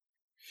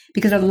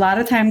Because a lot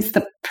of times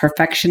the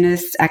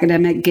perfectionist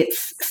academic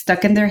gets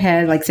stuck in their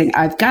head, like saying,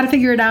 I've got to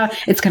figure it out.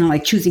 It's kind of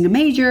like choosing a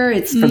major.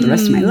 It's for the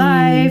rest of my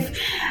life.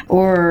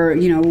 Or,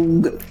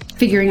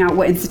 figuring out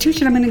what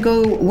institution I'm going to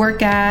go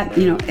work at.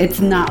 It's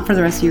not for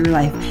the rest of your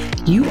life.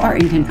 You are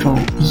in control.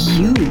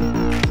 You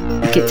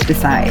get to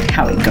decide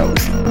how it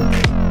goes.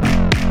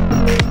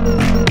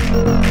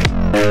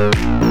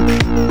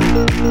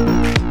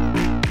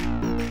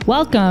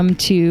 Welcome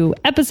to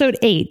episode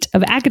 8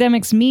 of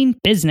Academics Mean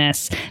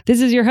Business. This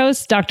is your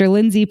host, Dr.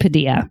 Lindsay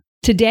Padilla.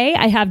 Today,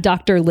 I have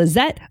Dr.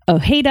 Lizette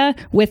Ojeda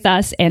with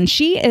us, and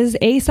she is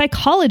a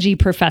psychology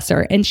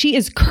professor, and she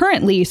is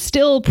currently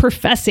still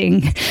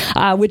professing,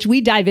 which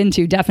we dive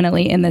into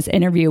definitely in this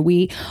interview.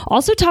 We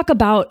also talk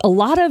about a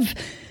lot of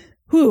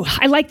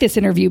I like this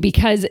interview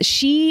because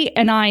she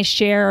and I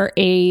share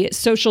a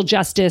social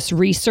justice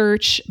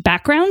research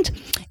background,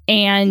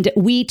 and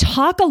we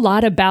talk a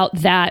lot about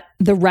that,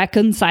 the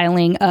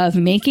reconciling of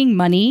making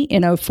money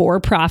in a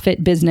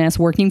for-profit business,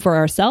 working for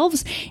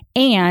ourselves,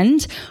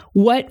 and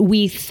what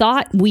we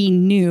thought we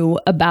knew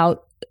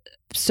about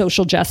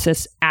social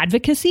justice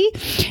advocacy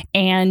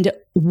and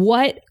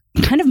what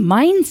kind of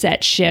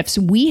mindset shifts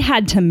we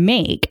had to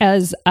make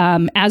as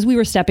we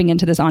were stepping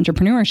into this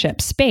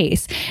entrepreneurship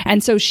space.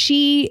 And so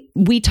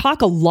we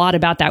talk a lot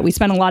about that. We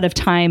spend a lot of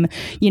time,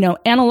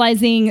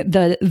 analyzing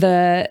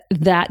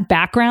that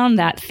background,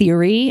 that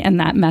theory, and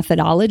that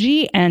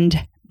methodology,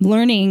 and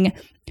learning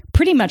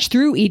pretty much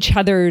through each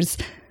other's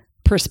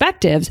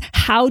perspectives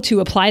how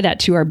to apply that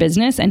to our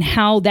business and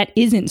how that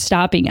isn't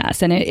stopping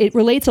us. And it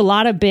relates a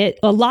lot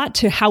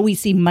to how we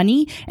see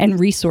money and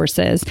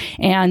resources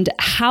and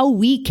how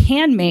we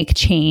can make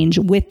change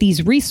with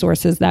these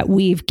resources that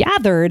we've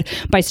gathered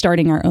by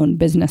starting our own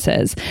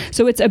businesses.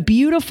 So it's a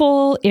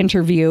beautiful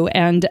interview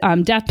and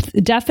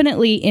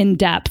definitely in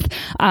depth.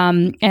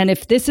 And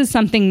if this is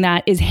something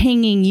that is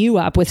hanging you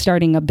up with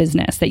starting a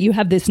business, that you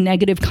have this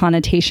negative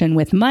connotation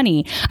with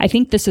money, I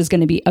think this is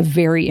going to be a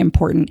very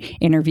important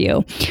interview.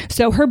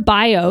 So her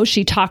bio,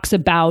 she talks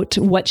about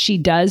what she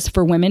does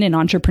for women in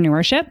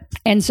entrepreneurship.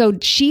 And so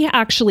she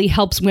actually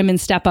helps women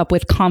step up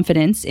with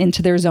confidence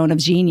into their zone of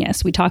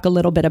genius. We talk a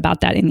little bit about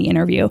that in the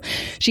interview.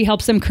 She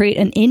helps them create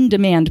an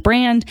in-demand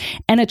brand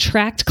and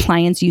attract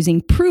clients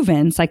using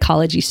proven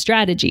psychology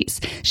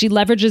strategies. She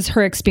leverages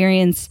her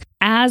experience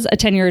as a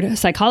tenured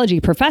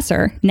psychology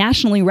professor,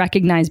 nationally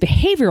recognized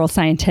behavioral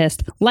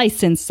scientist,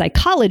 licensed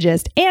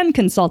psychologist, and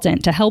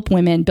consultant to help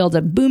women build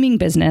a booming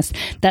business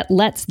that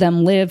lets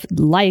them live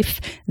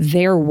life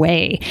their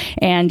way.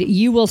 And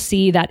you will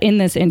see that in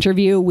this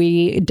interview,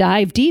 we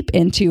dive deep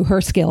into her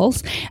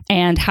skills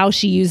and how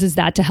she uses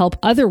that to help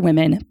other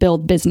women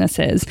build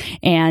businesses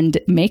and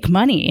make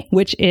money,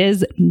 which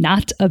is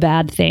not a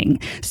bad thing.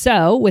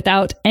 So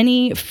without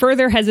any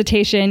further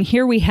hesitation,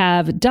 here we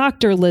have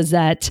Dr.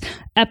 Lizette,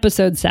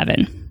 episode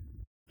 7.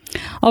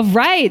 All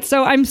right.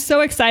 So I'm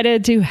so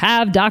excited to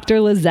have Dr.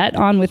 Lizette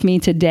on with me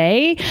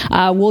today.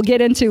 We'll get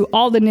into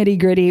all the nitty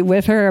gritty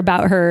with her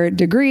about her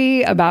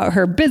degree, about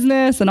her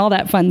business and all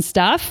that fun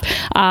stuff.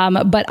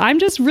 But I'm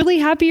just really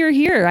happy you're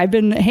here. I've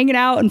been hanging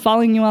out and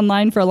following you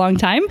online for a long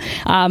time.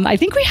 I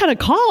think we had a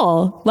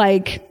call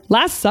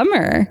last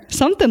summer,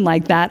 something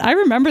like that. I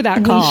remember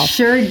that call. We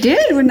sure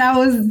did when I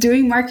was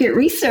doing market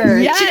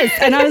research. Yes.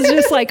 And I was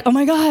just like, oh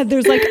my God,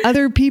 there's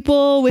other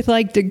people with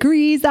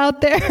degrees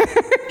out there.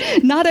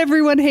 Not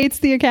everyone hates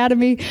the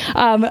academy.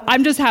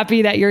 I'm just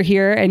happy that you're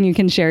here and you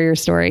can share your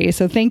story.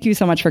 So thank you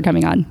so much for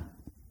coming on.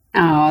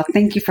 Oh,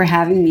 thank you for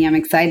having me. I'm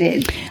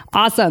excited.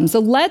 Awesome. So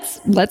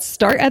let's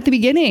start at the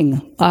beginning.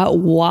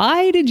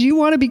 Why did you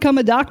want to become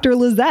a Dr.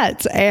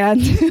 Lizette?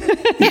 And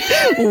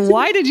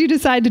why did you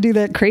decide to do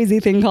that crazy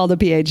thing called a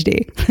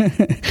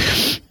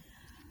PhD?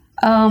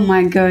 Oh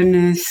my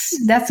goodness.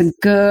 That's a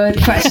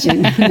good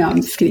question. No,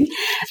 I'm just kidding.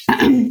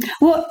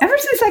 Well, ever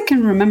since I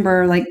can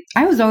remember,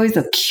 I was always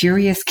a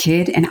curious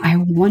kid and I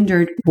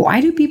wondered,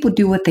 why do people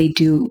do what they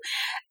do?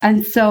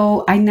 And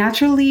so I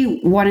naturally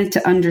wanted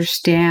to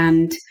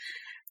understand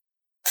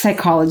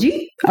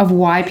psychology of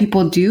why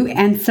people do.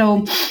 And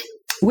so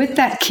with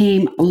that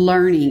came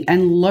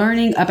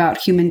learning about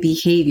human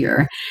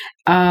behavior.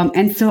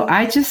 And so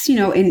I just,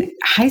 in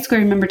high school,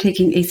 I remember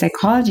taking a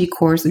psychology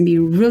course and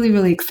being really,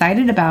 really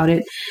excited about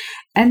it.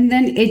 And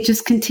then it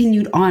just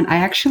continued on. I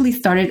actually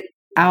started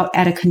out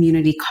at a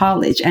community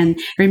college. And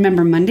I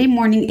remember Monday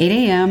morning, 8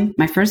 a.m.,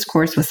 my first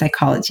course was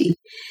psychology.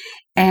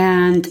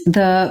 And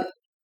the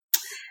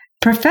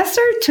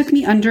professor took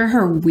me under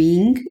her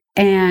wing,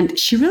 and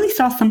she really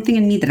saw something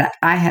in me that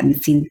I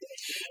hadn't seen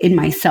in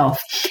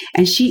myself.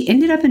 And she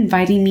ended up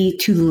inviting me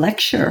to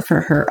lecture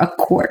for her a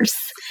course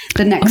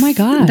the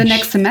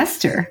next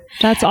semester.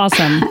 That's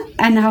awesome.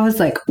 And I was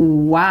like,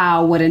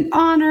 wow, what an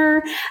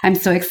honor. I'm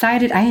so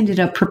excited. I ended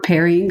up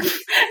preparing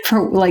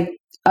for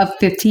a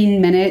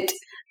 15-minute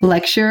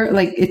lecture.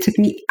 It took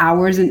me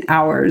hours and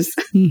hours.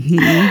 Mm-hmm,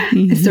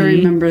 mm-hmm. So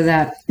remember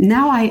that.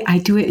 Now I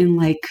do it in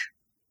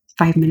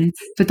 5 minutes,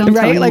 but don't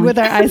tell anyone. With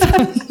our eyes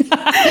closed.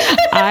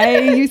 I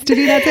used to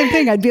do that same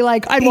thing. I'd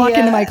walk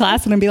into my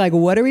class and I'd be like,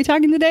 what are we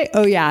talking today?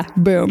 Oh yeah,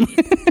 boom.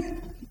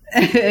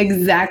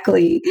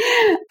 Exactly.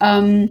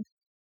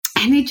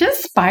 And it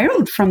just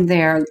spiraled from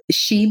there.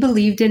 She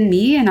believed in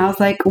me, and I was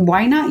like,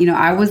 why not?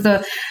 I was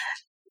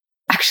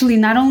actually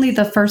not only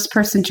the first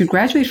person to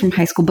graduate from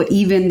high school, but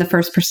even the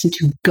first person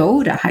to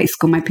go to high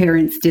school. My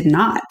parents did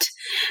not.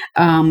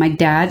 My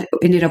dad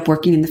ended up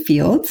working in the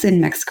fields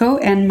in Mexico,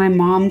 and my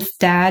mom's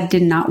dad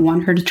did not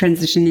want her to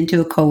transition into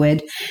a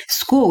co-ed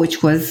school,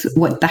 which was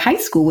what the high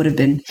school would have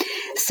been.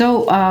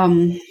 So,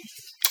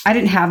 I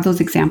didn't have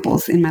those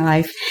examples in my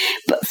life.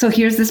 But so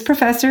here's this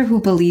professor who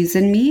believes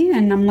in me,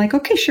 and I'm like,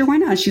 okay, sure, why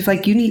not? She's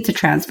like, you need to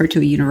transfer to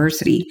a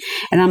university.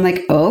 And I'm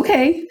like,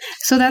 okay.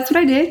 So that's what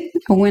I did.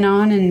 I went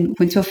on and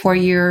went to a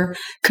 4-year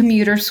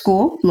commuter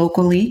school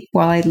locally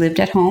while I lived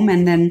at home.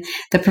 And then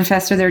the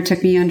professor there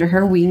took me under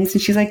her wings,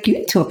 and she's like, you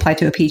need to apply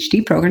to a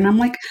PhD program. And I'm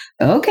like,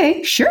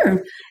 okay,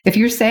 sure. If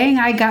you're saying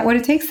I got what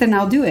it takes, then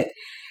I'll do it.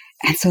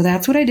 And so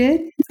that's what I did.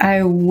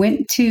 I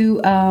went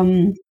to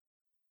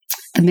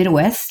the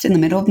Midwest in the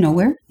middle of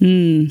nowhere,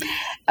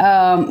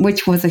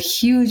 which was a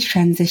huge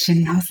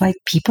transition. I was like,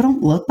 people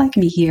don't look like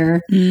me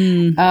here.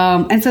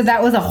 And so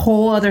that was a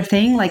whole other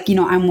thing. Like,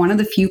 I'm one of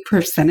the few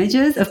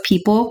percentages of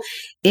people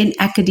in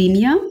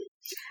academia.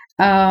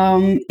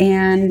 And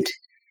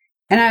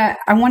I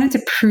wanted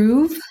to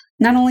prove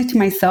not only to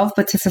myself,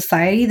 but to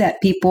society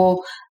that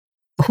people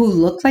who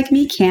look like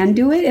me can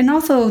do it, and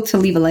also to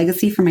leave a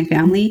legacy for my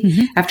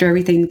family after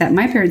everything that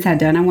my parents had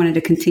done. I wanted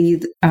to continue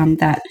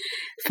that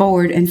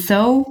forward. And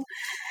so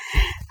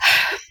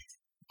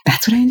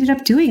that's what I ended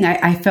up doing.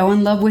 I fell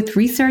in love with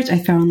research. I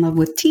fell in love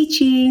with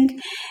teaching,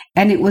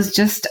 and it was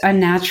just a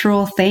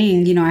natural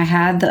thing. I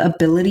had the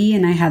ability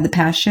and I had the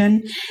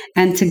passion,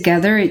 and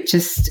together it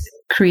just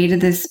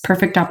created this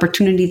perfect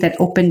opportunity that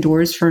opened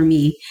doors for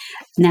me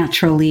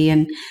naturally.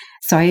 And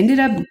so I ended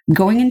up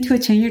going into a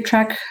tenure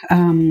track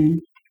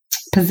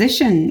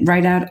position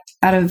right out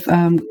of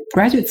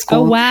graduate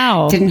school. Oh,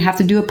 wow. Didn't have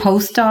to do a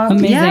postdoc.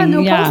 Amazing. Yeah,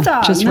 no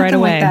postdoc. Just right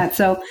away. Like that.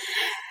 So,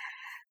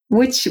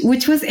 which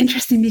was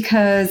interesting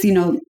because,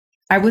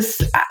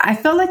 I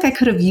felt like I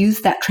could have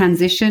used that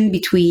transition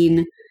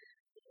between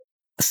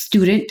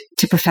student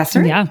to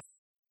professor. Yeah.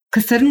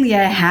 Because suddenly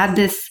I had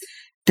this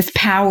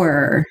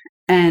power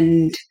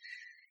and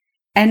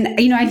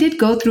I did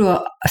go through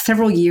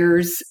several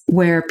years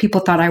where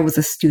people thought I was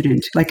a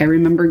student. Like I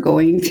remember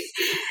going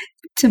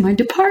to my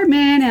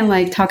department and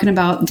like talking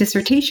about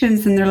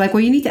dissertations, and they're like,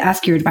 well, you need to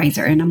ask your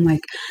advisor. And I'm like,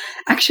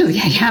 actually,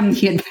 I am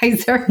the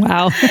advisor.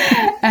 Wow.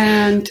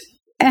 and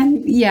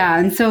yeah.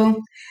 And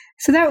so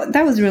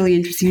that was really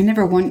interesting.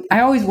 I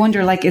always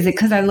wonder, like, is it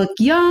because I look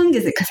young?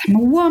 Is it because I'm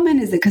a woman?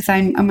 Is it because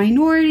I'm a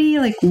minority?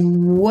 Like,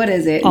 what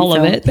is it? All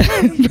of it.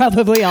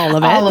 Probably all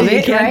of it. All of it,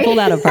 You can't right? pull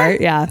that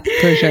apart. Yeah,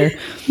 for sure.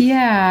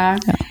 Yeah.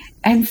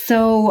 And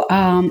so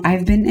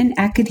I've been in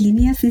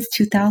academia since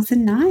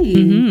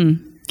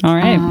 2009. All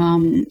right.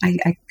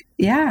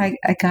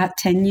 I got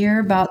tenure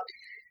about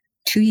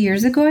 2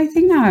 years ago, I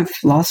think. Now I've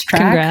lost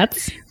track.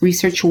 Congrats.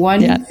 Research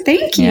One. Yeah.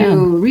 Thank you. Yeah.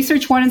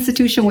 Research One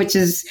institution, which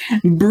is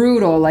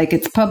brutal. Like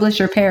it's publish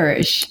or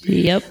perish.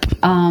 Yep.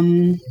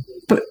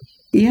 But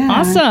yeah.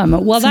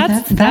 Awesome. Well, So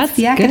that's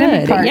the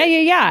academic good. part.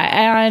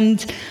 Yeah.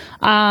 And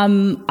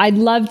I'd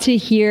love to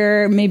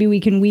hear, maybe we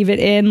can weave it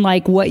in,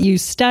 like what you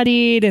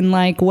studied and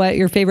like what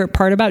your favorite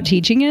part about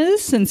teaching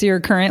is, since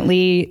you're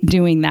currently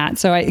doing that.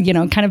 So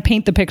kind of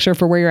paint the picture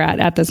for where you're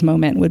at this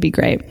moment would be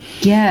great.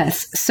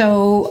 Yes.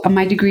 So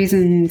my degree is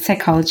in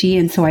psychology.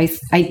 And so I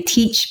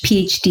teach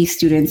PhD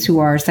students who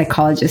are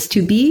psychologists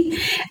to be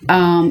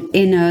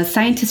in a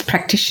scientist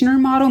practitioner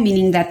model,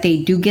 meaning that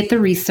they do get the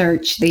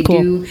research. They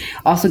do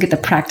also get the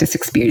practice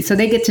experience. So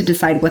they get to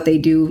decide what they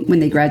do when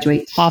they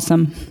graduate.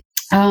 Awesome.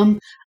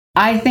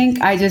 I think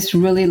I just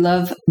really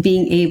love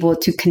being able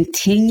to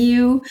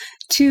continue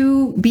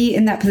to be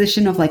in that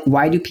position of like,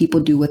 why do people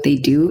do what they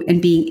do?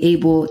 And being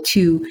able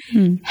to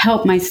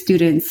help my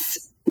students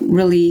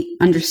really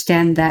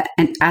understand that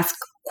and ask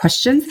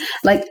questions.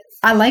 Like,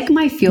 I like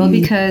my field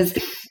because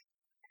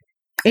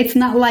it's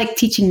not like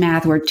teaching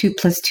math where 2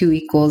 +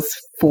 2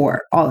 =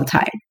 4 all the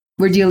time.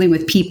 We're dealing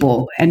with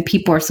people, and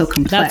people are so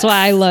complex. That's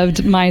why I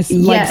loved my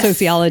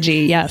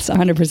sociology. Yes,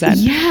 100%.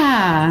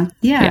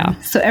 Yeah.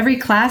 So every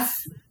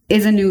class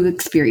is a new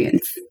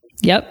experience.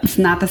 Yep. It's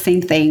not the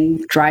same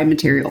thing, dry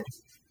material.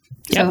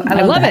 Yep. So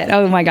I love that. it.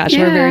 Oh my gosh.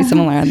 Yeah. We're very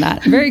similar on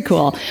that. Very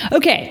cool.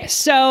 Okay.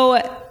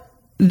 So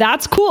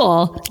that's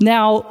cool.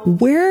 Now,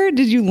 where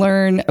did you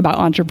learn about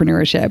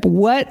entrepreneurship?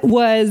 What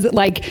was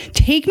like,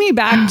 take me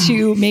back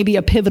to maybe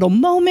a pivotal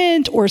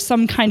moment or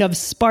some kind of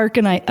spark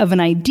of an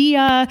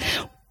idea.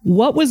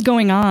 What was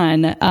going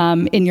on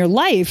in your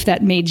life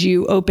that made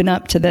you open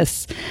up to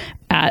this,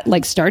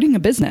 like starting a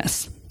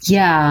business?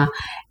 Yeah.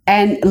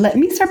 And let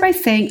me start by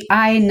saying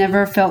I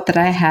never felt that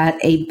I had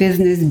a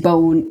business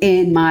bone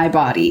in my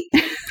body.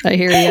 I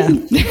hear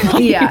you.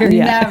 Yeah,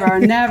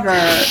 never.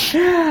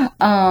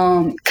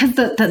 Because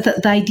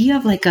the idea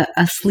of like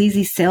a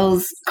sleazy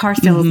car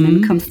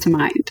salesman comes to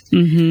mind.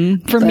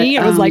 For me,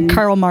 it was like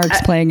Karl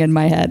Marx playing in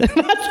my head.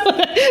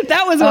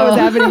 That was what was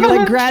happening.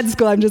 Like grad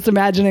school, I'm just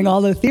imagining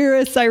all the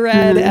theorists I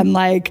read and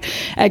like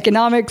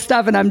economic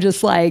stuff, and I'm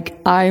just like,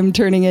 I'm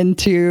turning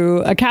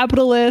into a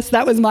capitalist.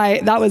 That was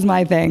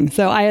my thing.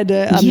 So I had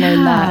to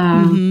unlearn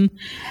that.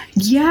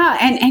 Yeah,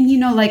 and you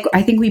know, like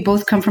I think we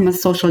both come from a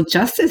social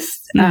justice,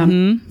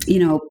 you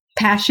know,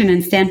 passion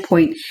and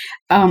standpoint.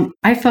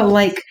 I felt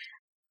like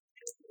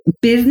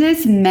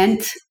business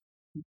meant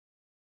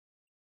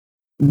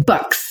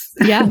bucks.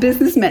 Yeah.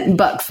 Business meant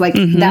bucks. Like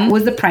that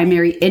was the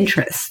primary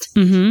interest.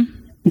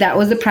 That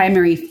was the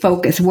primary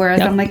focus.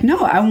 Whereas I'm like, no,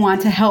 I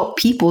want to help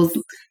people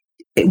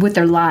with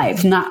their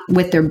lives, not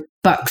with their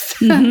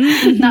bucks,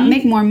 not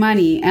make more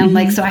money. And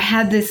like, so I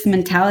had this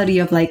mentality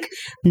of like,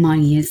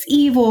 money is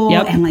evil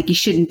and like, you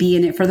shouldn't be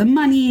in it for the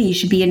money. You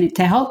should be in it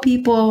to help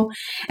people.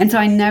 And so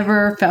I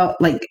never felt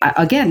like,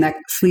 again, that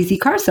sleazy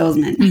car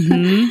salesman.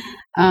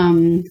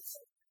 And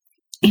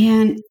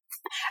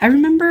I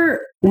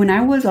remember when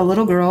I was a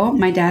little girl,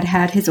 my dad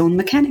had his own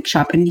mechanic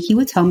shop, and he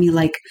would tell me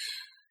like,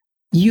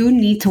 you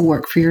need to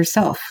work for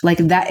yourself. Like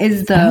that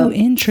is the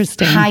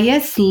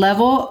highest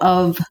level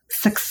of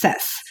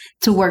success,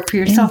 to work for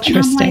yourself. And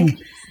I'm like,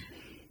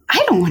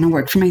 I don't want to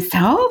work for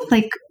myself.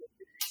 Like,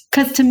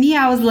 cause to me,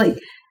 I was like,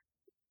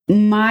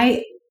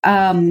 my,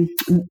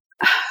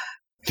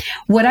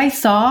 what I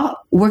saw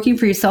working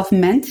for yourself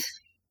meant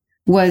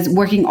was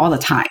working all the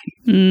time.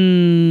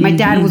 My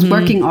dad was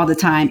working all the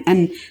time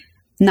and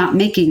not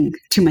making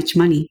too much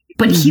money,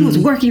 but he was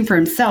working for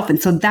himself.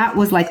 And so that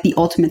was like the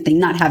ultimate thing,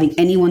 not having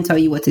anyone tell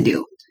you what to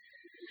do.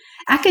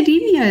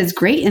 Academia is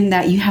great in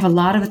that you have a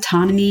lot of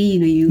autonomy, you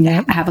know, you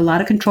have a lot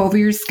of control over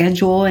your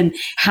schedule and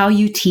how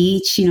you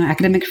teach, you know,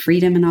 academic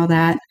freedom and all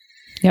that.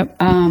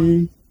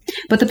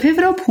 But the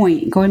pivotal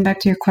point, going back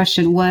to your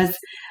question, was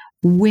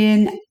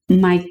when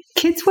my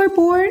kids were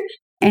born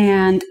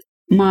and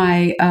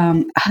my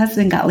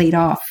husband got laid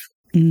off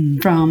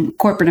from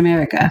corporate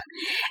America.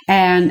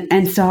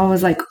 And so I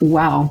was like,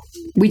 wow,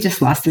 we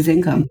just lost his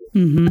income.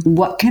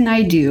 What can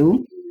I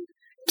do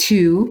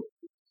to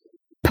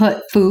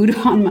put food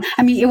on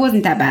I mean, it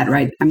wasn't that bad,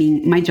 right? I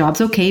mean, my job's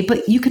okay,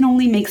 but you can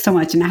only make so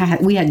much. And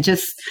we had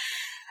just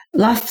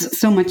lost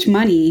so much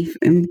money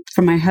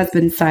from my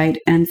husband's side.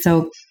 And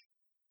so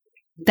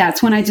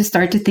that's when I just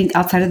started to think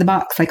outside of the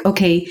box. Like,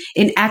 okay,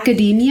 in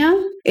academia,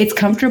 it's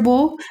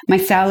comfortable. My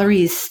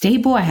salary is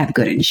stable. I have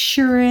good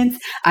insurance.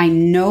 I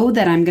know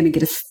that I'm going to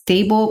get a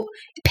stable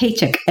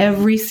paycheck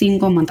every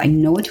single month. I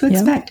know what to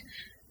expect.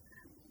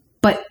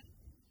 But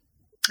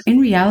in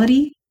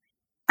reality,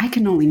 I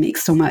can only make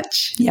so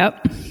much.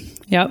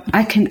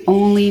 I can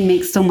only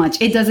make so much.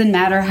 It doesn't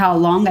matter how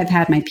long I've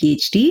had my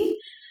PhD.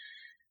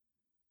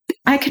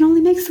 I can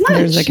only make so much.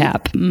 There's a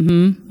cap.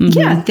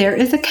 Yeah, there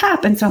is a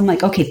cap. And so I'm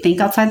like, okay,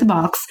 think outside the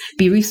box,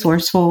 be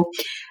resourceful.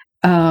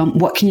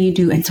 What can you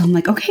do? And so I'm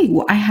like, okay,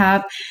 well, I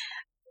have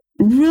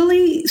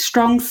really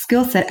strong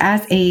skill set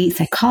as a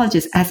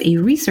psychologist, as a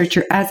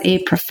researcher, as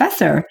a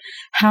professor.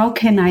 How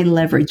can I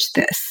leverage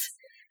this?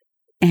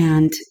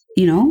 And,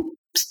 you know,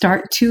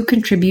 start to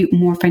contribute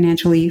more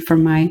financially for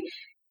my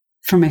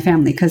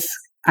family, because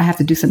I have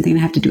to do something and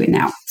I have to do it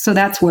now. So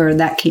that's where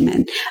that came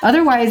in.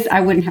 Otherwise,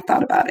 I wouldn't have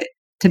thought about it,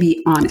 to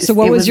be honest. So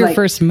what was your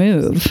first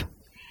move?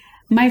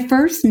 My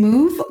first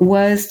move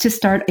was to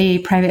start a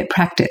private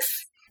practice.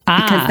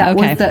 Because that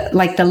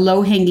was the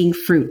low-hanging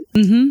fruit.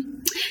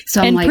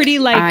 So I'm pretty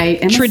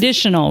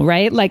traditional,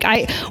 right? Like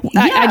I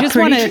just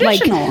want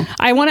to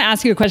I want to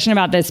ask you a question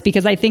about this,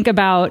 because I think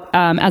about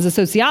as a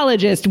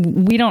sociologist,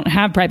 we don't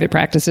have private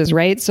practices,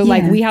 right? So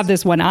like we have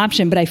this one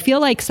option, but I feel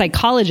like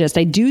psychologists,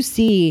 I do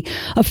see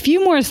a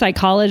few more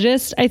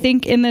psychologists, I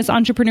think, in this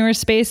entrepreneur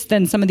space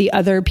than some of the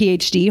other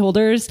PhD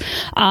holders.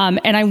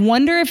 And I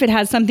wonder if it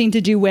has something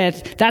to do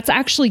with, that's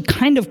actually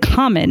kind of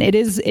common. It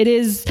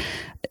is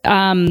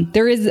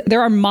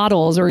there are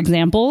models or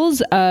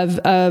examples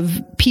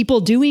of people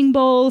doing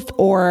both,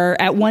 or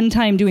at one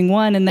time doing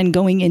one and then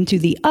going into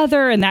the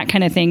other and that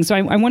kind of thing. So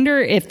I wonder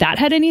if that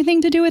had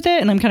anything to do with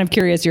it. And I'm kind of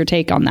curious your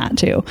take on that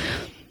too.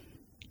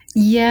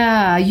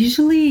 Yeah,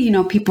 usually, you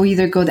know, people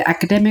either go the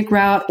academic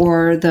route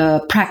or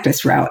the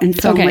practice route. And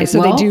so, they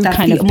do that's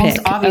kind of pick. Most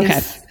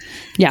obvious.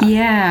 Okay.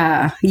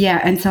 Yeah.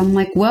 And so I'm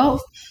like, well,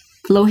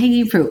 low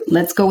hanging fruit.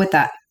 Let's go with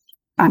that.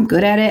 I'm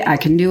good at it. I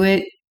can do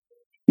it.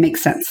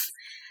 Makes sense.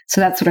 So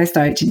that's what I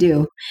started to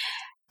do.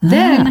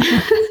 Then,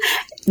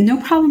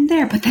 no problem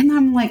there. But then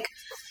I'm like,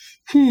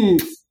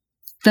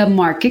 the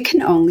market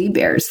can only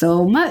bear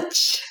so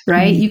much,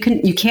 right?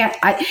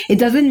 It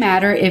doesn't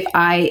matter if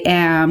I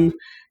am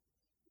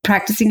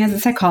practicing as a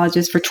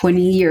psychologist for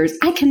 20 years.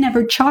 I can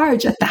never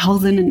charge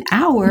 $1,000 an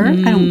hour,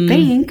 I don't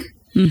think.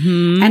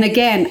 And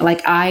again,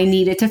 like I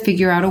needed to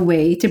figure out a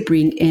way to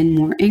bring in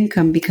more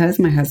income because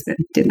my husband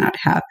did not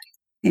have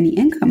any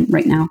income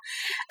right now.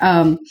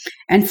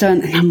 And so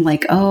I'm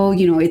like, oh,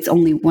 it's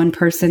only one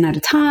person at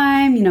a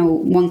time,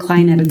 one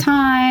client at a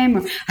time,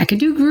 or I could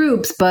do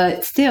groups,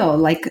 but still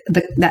like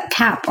that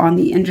cap on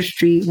the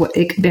industry, what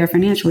it could bear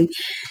financially.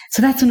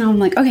 So that's when I'm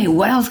like, okay,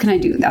 what else can I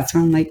do? That's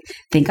when I'm like,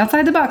 think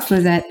outside the box,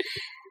 Lizette.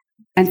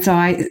 And so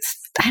I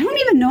don't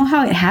even know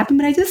how it happened,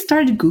 but I just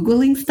started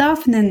Googling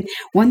stuff. And then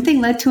one thing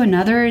led to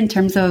another in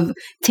terms of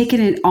taking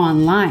it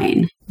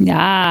online.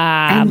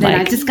 Yeah. And then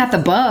I just got the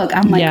bug.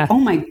 I'm like, oh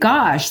my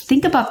gosh,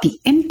 think about the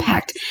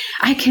impact.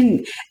 I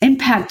can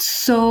impact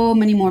so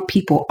many more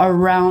people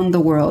around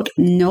the world.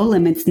 No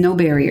limits, no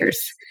barriers,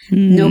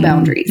 no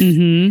boundaries.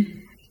 Mm-hmm.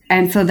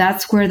 And so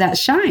that's where that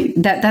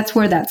shined. That's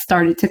where that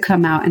started to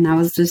come out. And I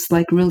was just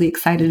like really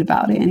excited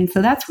about it. And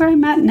so that's where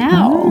I'm at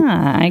now.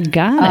 I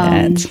got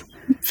it.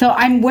 So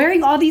I'm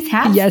wearing all these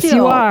hats. Yes, still.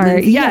 you are.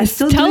 Lindsay, yes.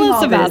 Tell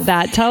us about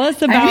that. Tell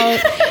us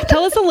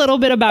a little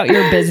bit about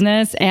your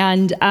business.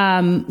 And,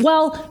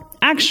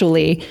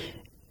 actually,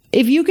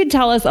 if you could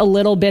tell us a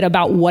little bit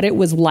about what it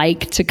was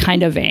like to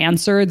kind of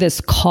answer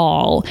this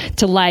call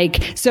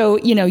to so,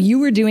 you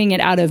were doing it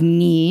out of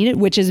need,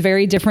 which is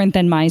very different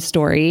than my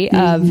story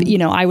of,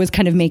 I was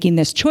kind of making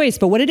this choice,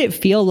 but what did it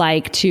feel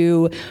like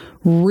to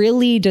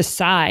really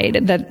decide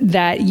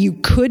that you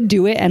could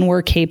do it and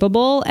were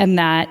capable and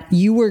that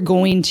you were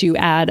going to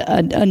add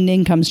an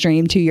income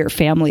stream to your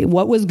family?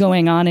 What was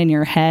going on in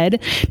your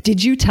head?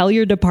 Did you tell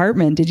your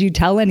department? Did you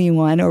tell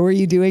anyone, or were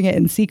you doing it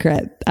in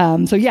secret?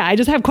 I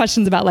just have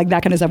questions about like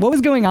that kind of stuff. What was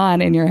going on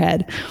in your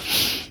head?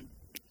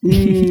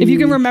 If you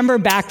can remember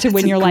back to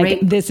when you're like,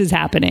 this is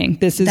happening,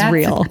 this is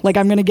real. Like,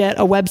 I'm going to get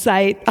a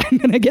website, I'm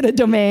going to get a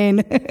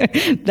domain,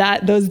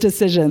 those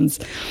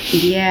decisions.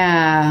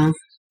 Yeah.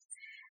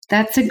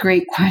 That's a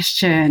great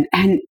question.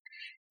 And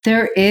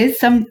there is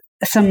some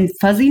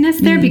fuzziness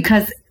there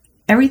because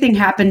everything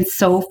happened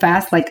so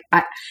fast. Like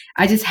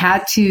I just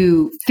had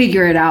to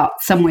figure it out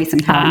some way,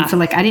 somehow. So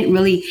like, I didn't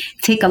really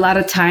take a lot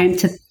of time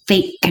to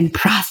think and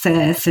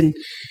process and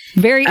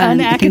very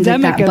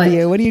unacademic like of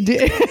you. What do you do?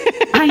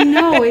 I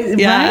know,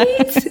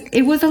 right?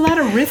 It was a lot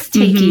of risk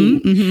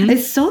taking.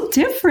 It's so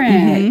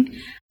different.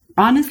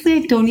 Honestly,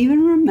 I don't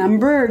even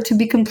remember, to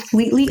be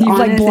completely honest.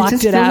 Like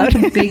blocked it out.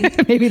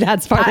 Like maybe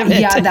that's part of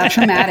it. Yeah, that's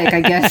traumatic, I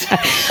guess.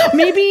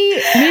 maybe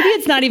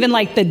it's not even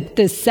like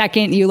the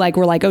second you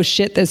were like, oh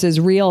shit, this is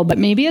real. But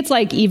maybe it's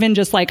like even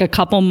just like a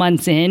couple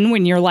months in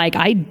when you're like,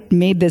 I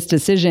made this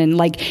decision,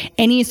 like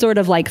any sort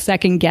of like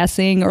second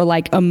guessing or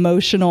like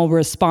emotional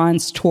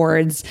response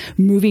towards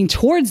moving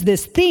towards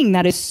this thing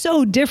that is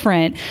so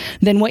different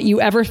than what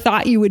you ever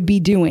thought you would be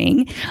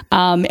doing.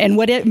 And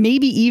what it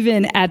maybe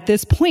even at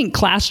this point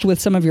clashed with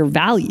some of your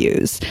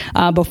values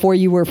before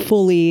you were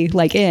fully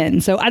like in.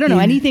 So I don't know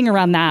anything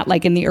around that,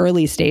 like in the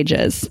early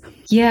stages.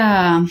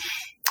 Yeah.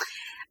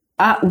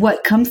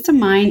 What comes to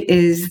mind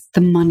is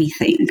the money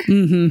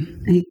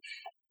thing.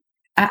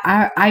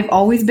 I've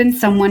always been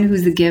someone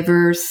who's a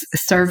giver,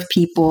 serve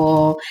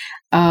people.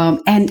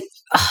 And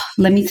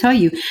let me tell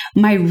you,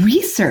 my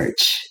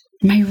research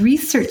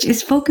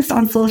is focused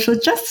on social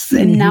justice.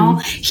 And now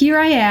here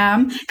I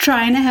am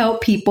trying to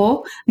help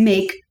people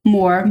make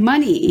more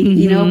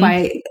money,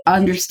 by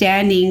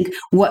understanding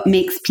what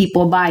makes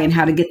people buy and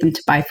how to get them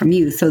to buy from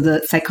you. So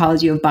the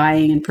psychology of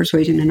buying and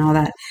persuasion and all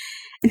that.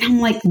 And I'm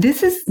like, this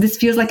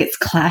feels like it's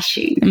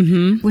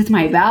clashing with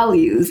my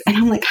values. And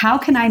I'm like, how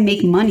can I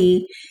make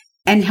money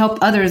and help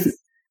others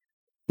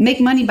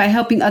make money by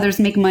helping others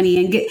make money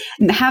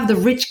and have the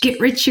rich get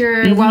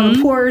richer while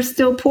the poor are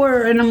still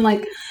poorer? And I'm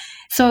like,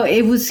 so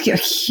it was a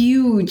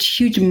huge,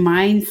 huge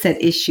mindset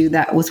issue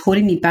that was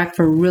holding me back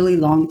for a really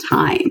long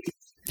time.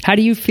 How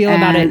do you feel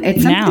about it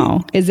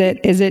now? Is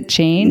it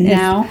changed?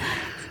 Now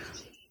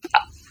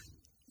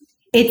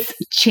it's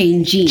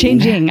changing.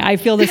 Changing. I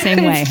feel the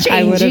same way.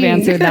 I would have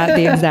answered that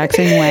the exact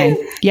same way.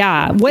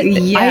 Yeah.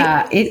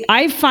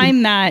 I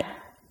find that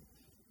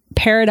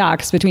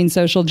paradox between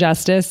social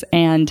justice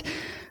and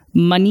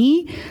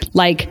money,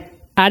 like,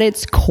 at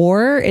its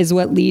core is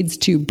what leads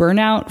to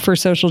burnout for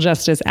social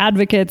justice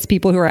advocates,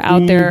 people who are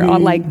out there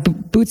on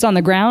like boots on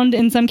the ground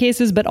in some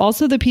cases, but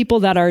also the people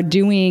that are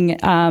doing,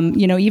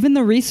 even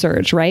the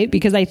research, right?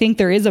 Because I think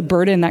there is a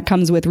burden that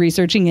comes with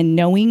researching and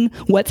knowing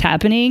what's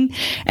happening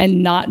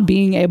and not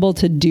being able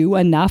to do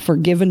enough or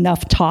give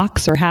enough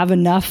talks or have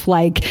enough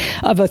like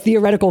of a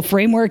theoretical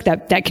framework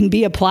that can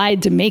be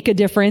applied to make a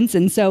difference.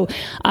 And so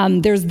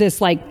there's this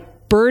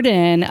like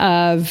burden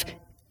of,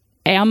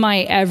 am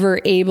I ever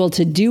able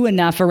to do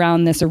enough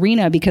around this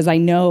arena because I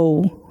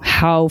know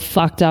how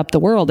fucked up the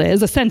world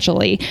is,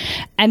 essentially.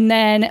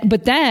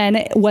 But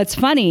then what's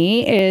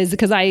funny is,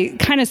 because I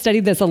kind of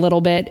studied this a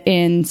little bit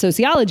in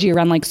sociology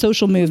around like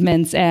social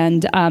movements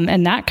and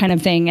that kind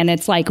of thing. And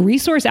it's like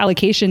resource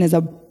allocation is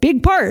a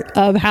big part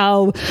of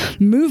how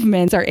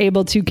movements are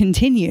able to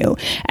continue.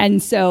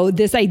 And so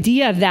this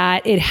idea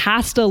that it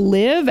has to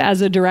live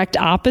as a direct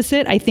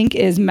opposite, I think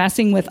is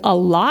messing with a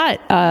lot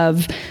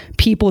of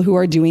people who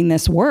are doing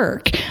this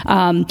work.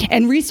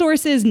 And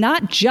resources,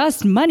 not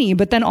just money,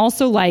 but then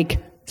also like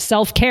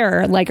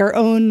self-care, like our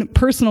own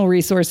personal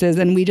resources,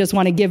 and we just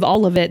want to give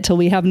all of it till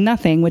we have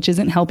nothing, which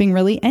isn't helping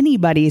really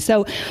anybody.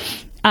 So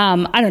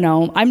I don't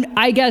know.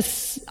 I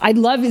guess I'd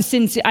love it,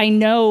 since I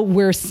know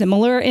we're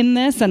similar in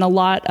this, and a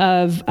lot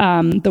of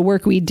the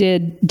work we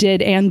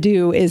did and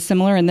do is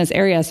similar in this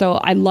area. So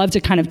I'd love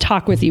to kind of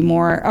talk with you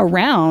more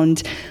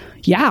around,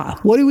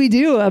 what do we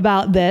do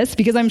about this?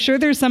 Because I'm sure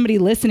there's somebody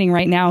listening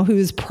right now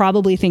who's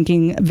probably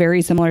thinking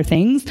very similar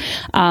things.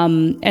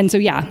 And so,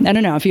 I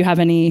don't know if you have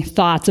any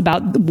thoughts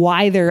about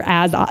why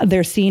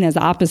they're seen as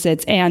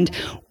opposites, and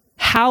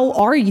how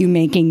are you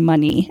making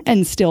money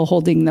and still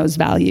holding those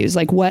values?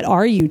 Like, what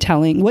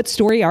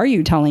story are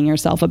you telling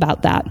yourself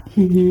about that?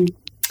 Mm-hmm.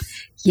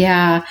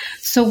 Yeah.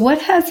 So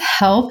what has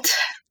helped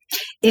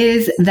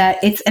is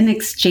that it's an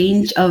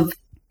exchange of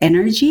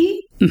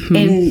energy.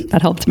 Mm-hmm.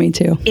 That helped me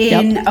too.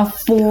 In a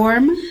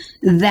form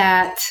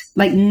that,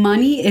 like,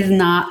 money is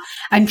not,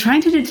 I'm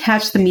trying to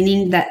detach the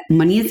meaning that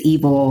money is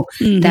evil,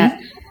 that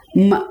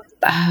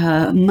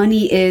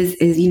money is,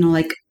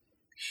 like,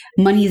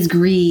 money is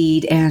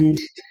greed, and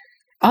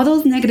all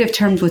those negative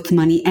terms with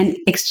money, and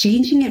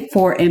exchanging it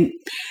for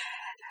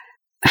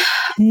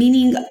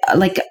meaning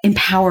like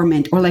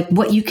empowerment, or like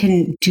what you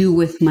can do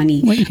with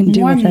money. What you can do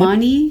more with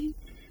money.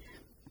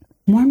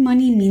 More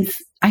money means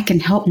I can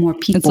help more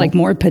people. It's like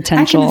more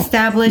potential. I can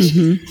establish,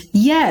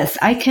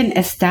 I can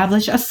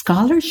establish a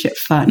scholarship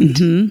fund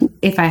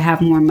if I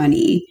have more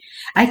money.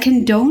 I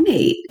can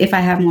donate if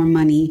I have more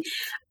money.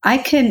 I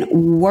can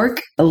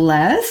work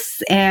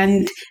less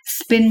and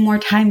spend more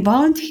time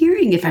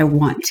volunteering if I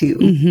want to.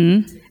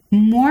 Mm-hmm.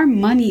 More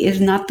money is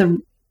not the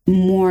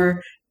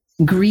more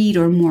greed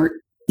or more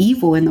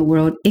evil in the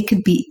world. It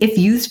could be, if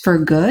used for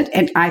good,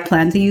 and I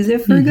plan to use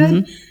it for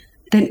good,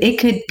 then it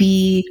could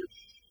be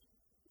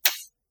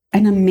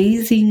an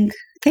amazing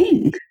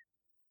thing.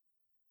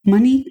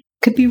 Money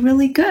could be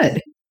really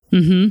good.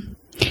 Mm-hmm.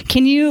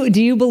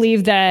 Do you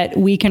believe that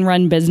we can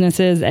run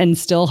businesses and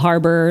still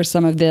harbor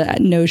some of the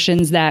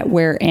notions that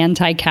we're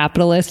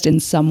anti-capitalist in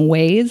some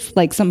ways,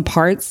 like some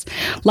parts?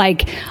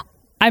 Like,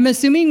 I'm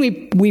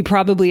assuming we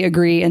probably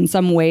agree in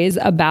some ways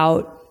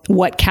about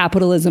what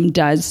capitalism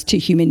does to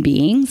human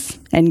beings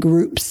and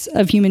groups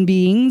of human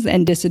beings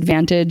and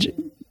disadvantaged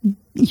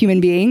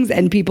human beings,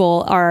 and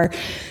people are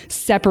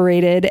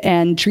separated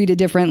and treated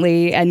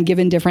differently and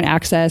given different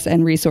access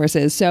and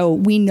resources. So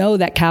we know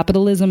that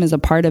capitalism is a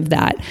part of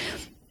that.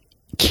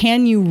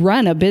 Can you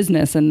run a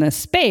business in this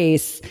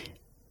space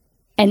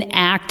and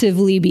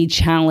actively be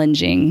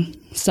challenging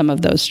some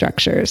of those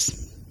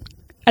structures?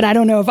 And I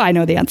don't know if I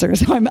know the answer.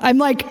 So I'm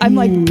like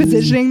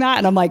positioning that,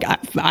 and I'm like,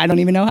 I don't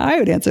even know how I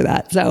would answer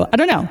that. So I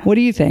don't know. What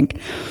do you think?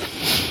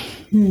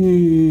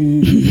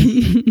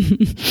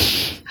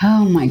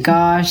 Oh my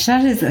gosh,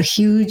 that is a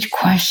huge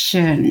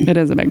question. It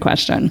is a big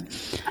question.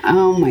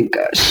 Oh my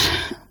gosh.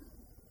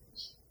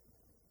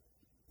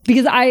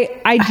 Because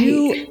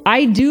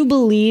I do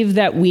believe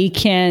that we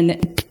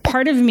can.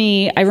 Part of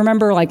me, I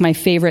remember, like, my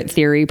favorite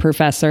theory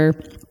professor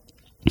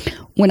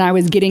when I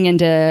was getting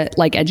into,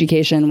 like,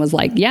 education was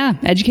like,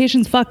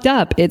 education's fucked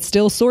up. It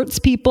still sorts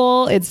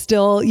people. It's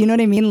still, you know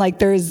what I mean? Like,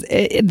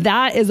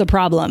 that is a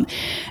problem.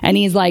 And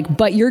he's like,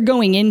 but you're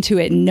going into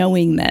it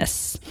knowing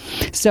this.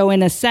 So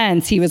in a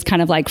sense, he was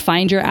kind of like,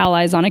 find your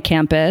allies on a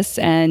campus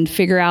and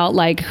figure out,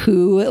 like,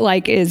 who,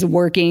 like, is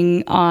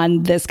working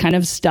on this kind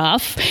of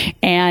stuff,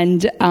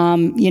 and,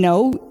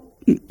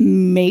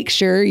 make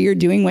sure you're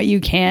doing what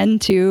you can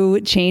to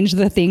change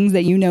the things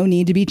that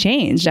need to be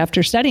changed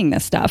after studying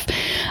this stuff.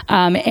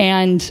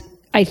 And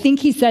I think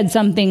he said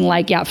something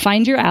like,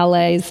 find your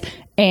allies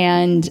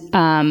and,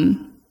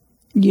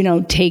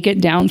 take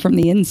it down from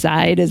the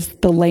inside, is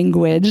the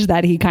language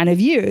that he kind of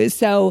used.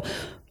 So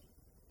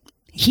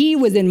he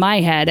was in my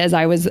head as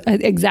I was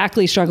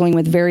exactly struggling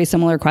with very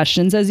similar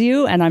questions as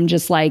you. And I'm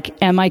just like,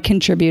 am I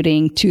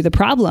contributing to the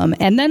problem?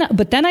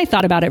 But then I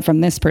thought about it from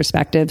this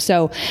perspective.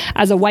 So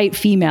as a white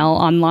female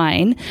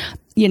online,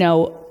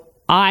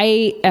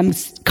 I am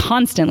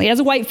constantly, as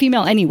a white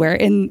female anywhere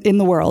in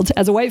the world,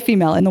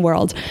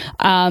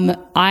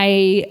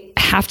 I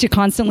have to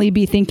constantly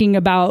be thinking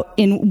about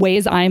in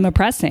ways I'm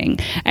oppressing.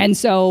 And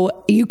so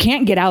you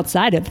can't get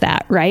outside of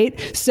that, right?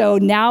 So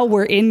now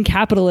we're in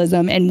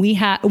capitalism, and we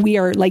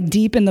are, like,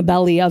 deep in the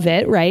belly of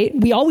it, right?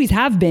 We always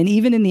have been,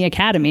 even in the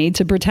academy.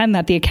 To pretend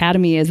that the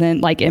academy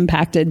isn't, like,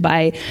 impacted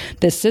by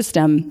this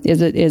system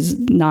is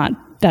not,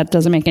 that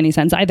doesn't make any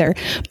sense either.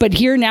 But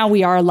here now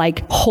we are,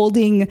 like,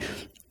 holding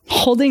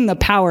the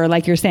power,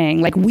 like you're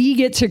saying, like, we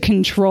get to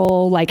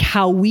control, like,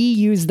 how we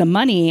use the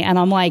money. And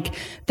I'm like,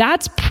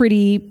 that's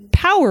pretty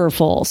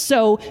powerful.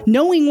 So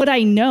knowing what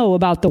I know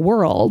about the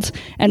world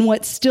and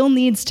what still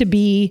needs to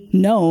be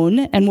known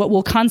and what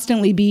will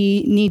constantly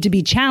need to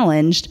be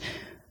challenged,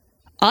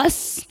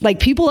 us, like,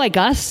 people like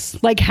us,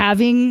 like,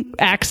 having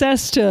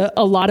access to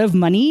a lot of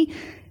money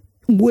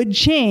would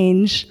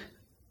change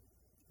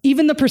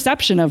even the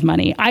perception of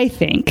money, I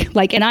think.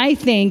 Like, and I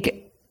think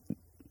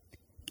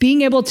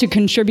being able to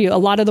contribute, a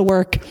lot of the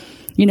work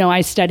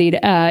I studied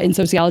in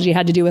sociology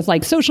had to do with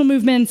like social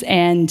movements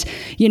and,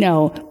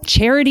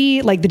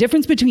 charity, like the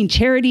difference between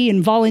charity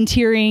and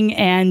volunteering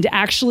and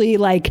actually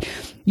like,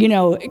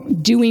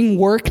 doing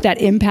work that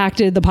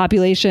impacted the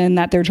population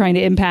that they're trying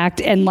to impact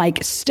and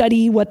like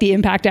study what the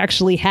impact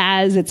actually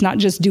has. It's not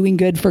just doing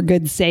good for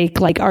good's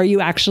sake. Like, are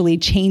you actually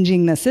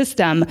changing the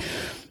system?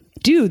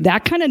 Dude,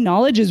 that kind of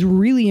knowledge is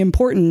really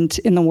important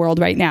in the world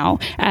right now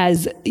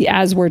as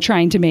we're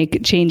trying to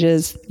make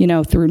changes,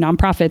 through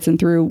nonprofits and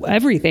through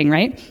everything,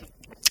 right?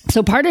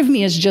 So part of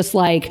me is just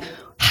like,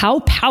 how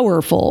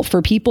powerful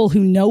for people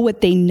who know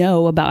what they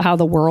know about how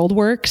the world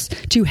works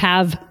to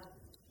have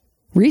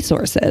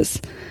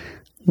resources.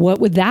 What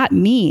would that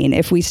mean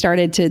if we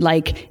started to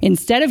like,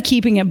 instead of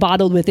keeping it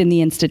bottled within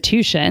the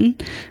institution,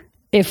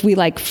 if we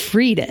like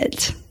freed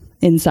it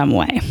in some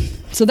way?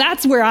 So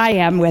that's where I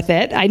am with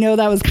it. I know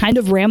that was kind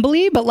of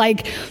rambly, but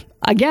like,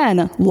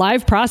 again,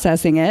 live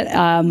processing it.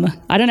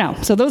 I don't know.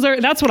 So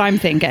that's what I'm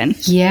thinking.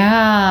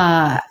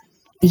 Yeah.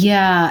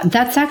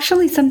 That's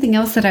actually something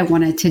else that I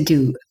wanted to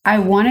do. I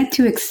wanted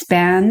to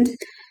expand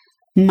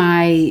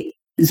my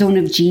zone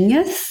of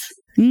genius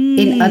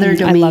in other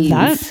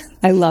domains.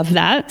 I love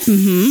that.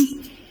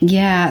 Mm-hmm.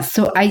 Yeah.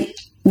 So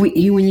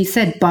when you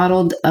said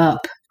bottled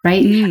up,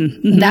 right?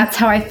 Mm-hmm. That's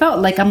how I felt.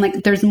 Like, I'm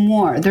like, there's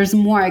more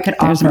I could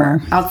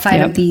offer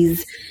outside of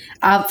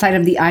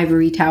the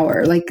ivory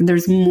tower. Like,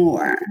 there's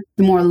more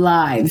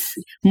lives,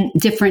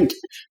 different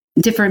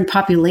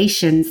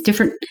populations,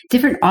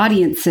 different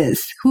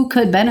audiences who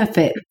could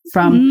benefit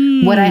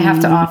from what I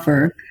have to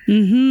offer.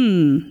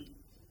 Mm-hmm.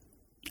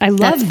 I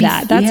love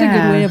that. That's a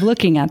good way of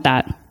looking at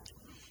that.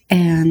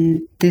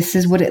 And this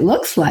is what it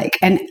looks like.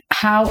 And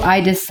what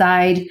I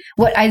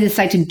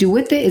decide to do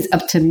with it is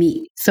up to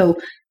me. So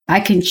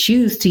I can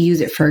choose to use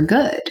it for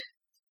good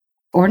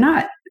or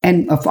not.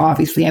 And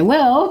obviously I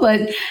will,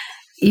 but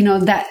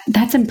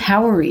that's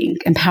empowering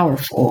and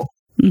powerful.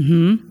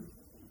 Mm-hmm.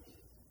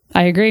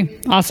 I agree.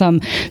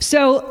 Awesome.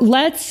 So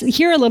let's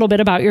hear a little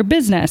bit about your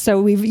business.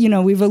 So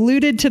we've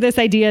alluded to this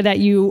idea that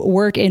you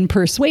work in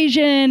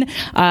persuasion.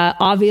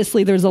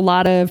 Obviously there's a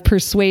lot of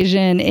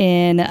persuasion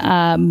in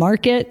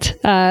marketing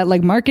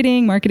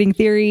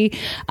theory.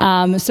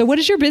 So what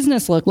does your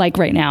business look like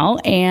right now?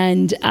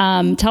 And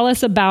tell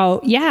us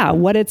about,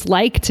 what it's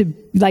like to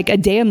like a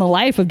day in the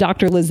life of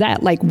Dr.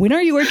 Lizette. Like, when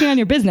are you working on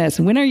your business?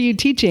 When are you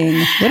teaching?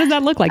 What does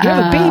that look like? You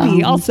have a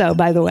baby also,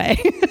 by the way.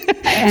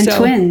 And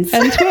twins.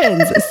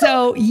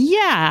 So,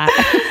 yeah.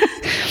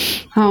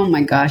 Oh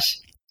my gosh.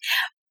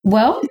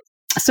 Well,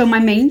 so my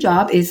main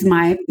job is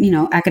my,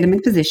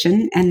 academic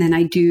position. And then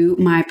I do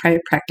my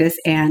private practice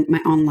and my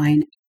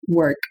online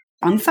work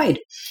on the side.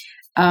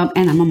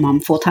 And I'm a mom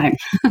full time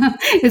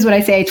is what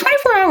I say,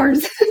 24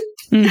 hours.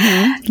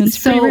 Mm-hmm.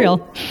 It's pretty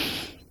real.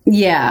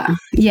 Yeah.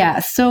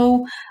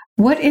 So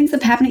what ends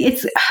up happening,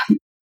 I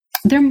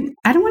don't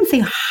want to say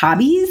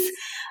hobbies,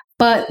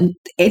 but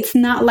it's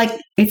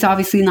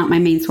obviously not my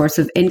main source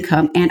of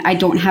income, and I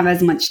don't have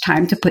as much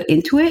time to put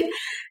into it.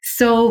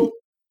 So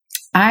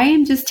I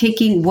am just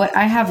taking what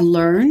I have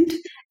learned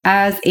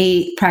as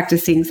a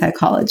practicing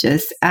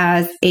psychologist,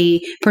 as a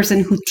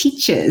person who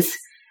teaches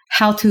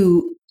how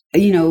to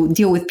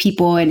deal with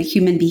people and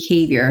human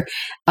behavior.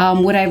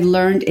 What I've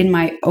learned in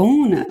my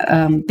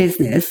own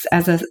business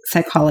as a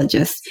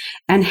psychologist,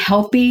 and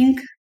helping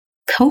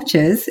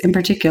coaches in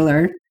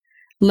particular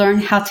learn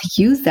how to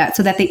use that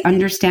so that they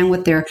understand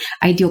what their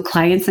ideal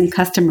clients and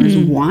customers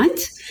want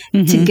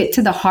to get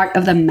to the heart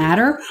of the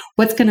matter,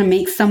 what's going to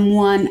make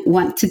someone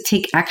want to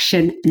take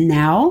action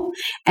now,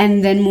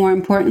 and then more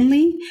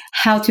importantly,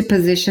 how to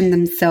position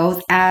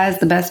themselves as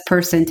the best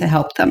person to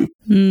help them.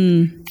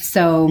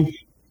 So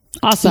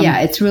awesome. Yeah,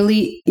 it's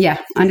really,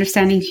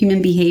 understanding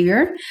human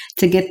behavior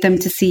to get them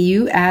to see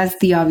you as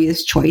the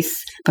obvious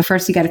choice. But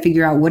first, you got to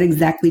figure out what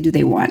exactly do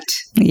they want.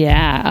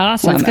 Yeah,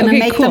 awesome. What's going to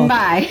make them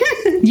buy?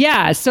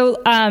 Yeah. So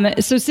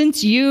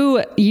since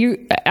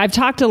I've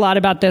talked a lot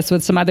about this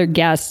with some other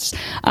guests,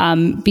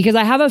 because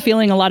I have a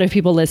feeling a lot of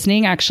people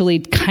listening actually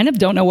kind of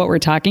don't know what we're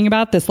talking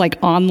about, this like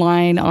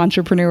online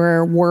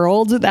entrepreneur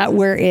world that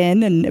we're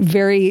in, and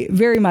very,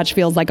 very much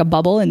feels like a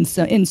bubble in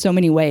so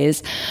many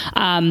ways.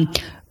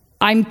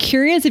 I'm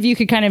curious if you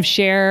could kind of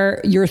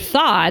share your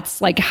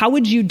thoughts. Like, how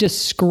would you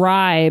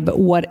describe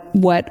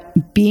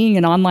what being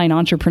an online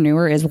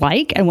entrepreneur is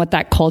like and what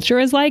that culture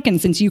is like?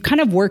 And since you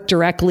kind of work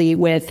directly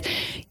with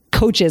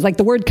coaches, like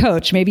the word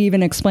coach, maybe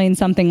even explain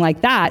something like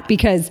that,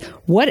 because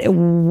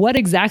what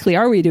exactly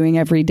are we doing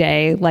every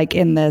day, like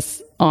in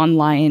this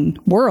online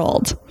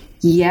world?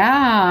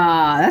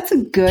 Yeah, that's a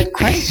good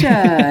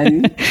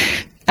question.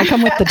 I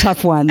come with the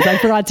tough ones. I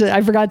forgot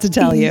to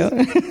tell you.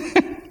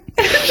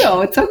 No,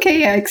 it's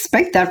okay. I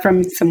expect that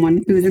from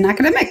someone who's an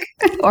academic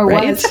or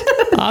was.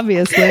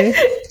 Obviously.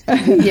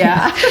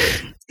 Yeah.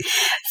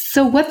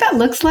 So what that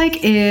looks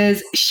like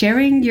is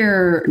sharing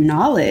your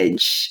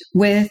knowledge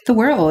with the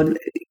world,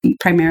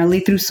 primarily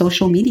through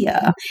social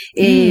media,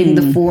 in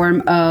the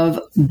form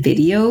of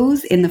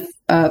videos, in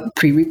the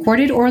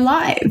pre-recorded or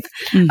live,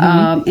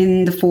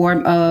 in the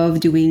form of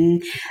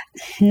doing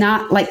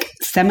not like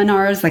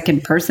seminars like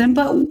in person,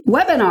 but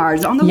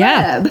webinars on the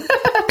web.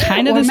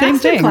 Kind of the same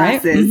thing,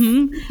 right?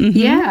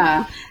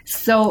 Yeah.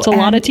 So it's a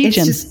lot of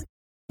teaching.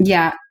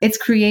 It's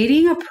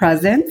creating a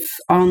presence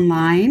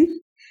online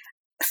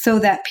so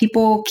that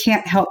people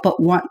can't help but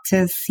want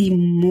to see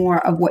more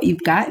of what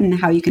you've got and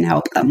how you can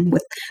help them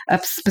with a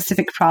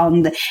specific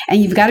problem.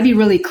 And you've got to be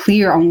really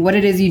clear on what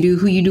it is you do,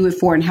 who you do it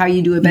for, and how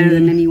you do it better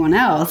than anyone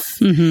else,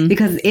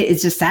 because it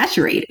is just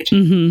saturated.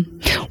 You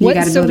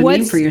got to build a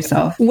name for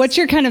yourself. What's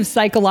your kind of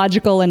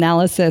psychological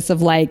analysis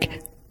of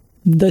like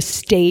the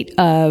state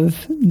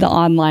of the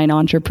online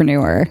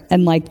entrepreneur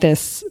and like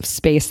this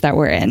space that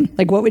we're in?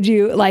 Like, what would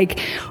you like,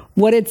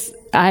 what it's,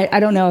 I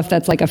don't know if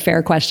that's like a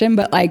fair question,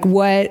 but like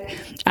what,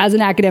 as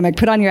an academic,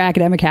 put on your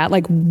academic hat,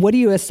 like what do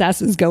you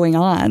assess is going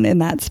on in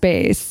that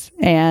space?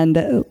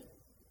 And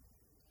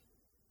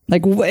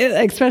like,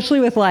 especially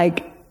with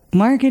like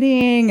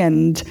marketing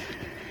and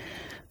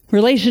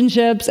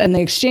relationships and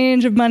the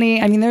exchange of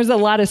money. I mean, there's a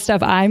lot of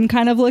stuff I'm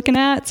kind of looking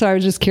at. So I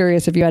was just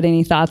curious if you had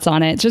any thoughts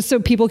on it, just so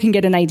people can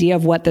get an idea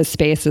of what this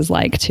space is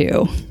like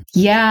too.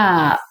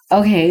 Yeah.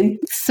 Okay.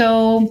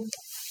 So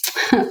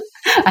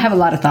I have a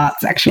lot of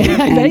thoughts, actually.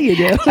 I bet you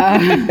do.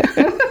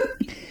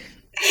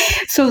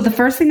 So the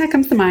first thing that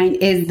comes to mind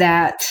is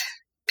that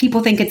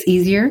people think it's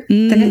easier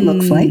than it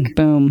looks like.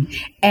 Boom.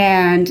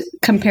 And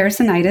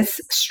comparisonitis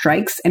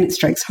strikes, and it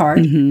strikes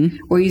hard,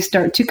 where you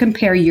start to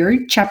compare your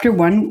chapter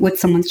 1 with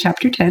someone's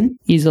chapter 10.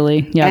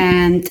 Easily. Yeah.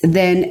 And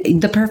then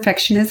the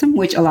perfectionism,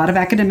 which a lot of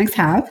academics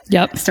have,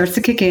 starts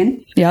to kick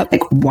in.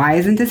 Like, why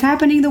isn't this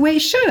happening the way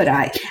it should?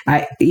 And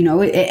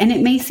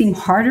it may seem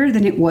harder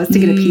than it was to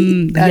get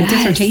a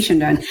dissertation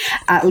done.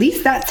 At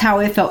least that's how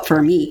it felt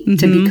for me,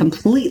 to be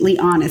completely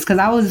honest, because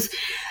I was,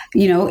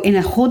 in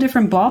a whole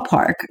different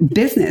ballpark.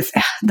 Business,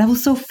 that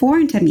was so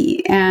foreign to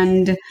me.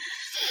 And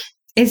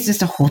it's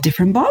just a whole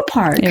different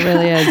ballpark. It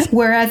really is.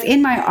 Whereas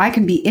I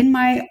can be in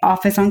my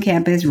office on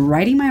campus,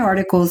 writing my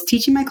articles,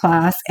 teaching my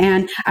class,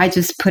 and I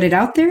just put it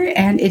out there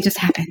and it just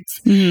happens.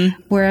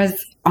 Whereas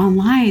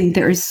online,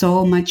 there is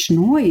so much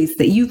noise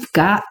that you've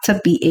got to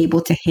be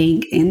able to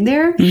hang in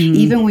there,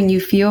 even when you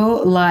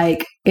feel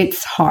like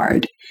it's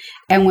hard.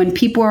 And when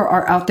people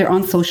are out there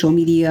on social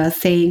media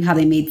saying how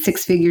they made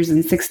 6 figures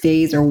in 6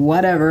 days or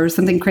whatever,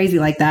 something crazy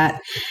like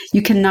that,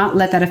 you cannot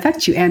let that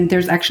affect you. And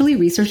there's actually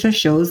research that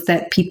shows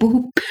that people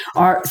who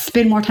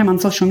spend more time on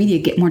social media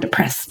get more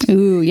depressed.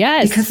 Ooh,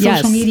 yes. Because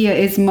social media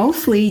is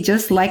mostly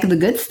just like the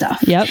good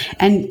stuff. Yep.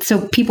 And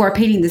so people are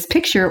painting this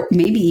picture,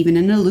 maybe even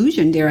an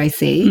illusion, dare I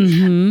say,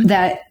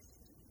 that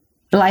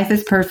life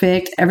is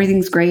perfect,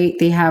 everything's great,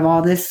 they have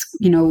all this,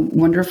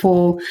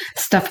 wonderful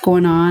stuff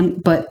going on,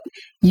 but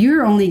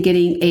you're only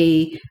getting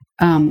a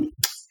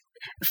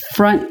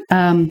front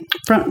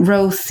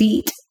row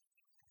seat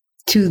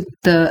to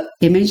the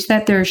image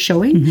that they're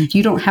showing.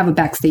 You don't have a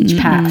backstage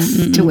pass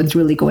to what's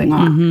really going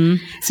on.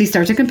 So you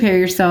start to compare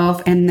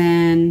yourself, and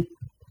then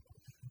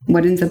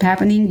what ends up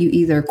happening? You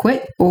either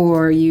quit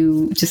or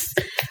you just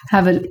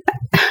have a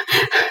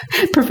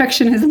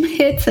perfectionism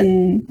hits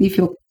and you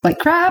feel like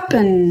crap,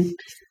 and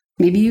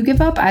maybe you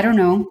give up. I don't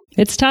know.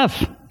 It's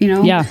tough.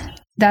 Yeah.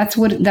 That's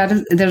what that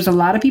is. There's a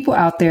lot of people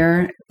out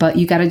there, but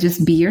you got to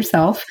just be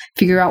yourself,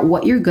 figure out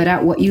what you're good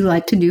at, what you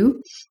like to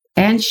do,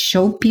 and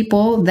show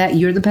people that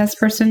you're the best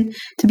person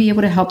to be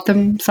able to help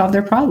them solve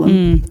their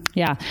problem.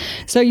 Yeah.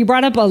 So you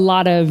brought up a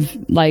lot of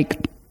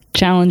like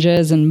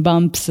challenges and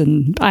bumps,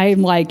 and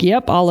I'm like,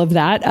 yep, all of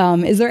that.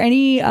 Is there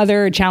any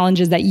other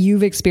challenges that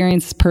you've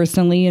experienced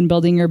personally in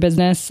building your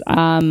business,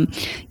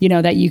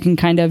 that you can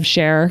kind of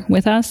share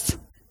with us?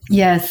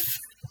 Yes.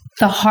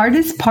 The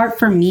hardest part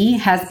for me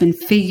has been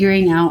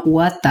figuring out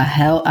what the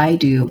hell I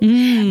do.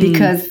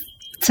 Because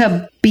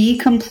to be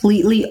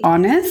completely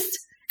honest,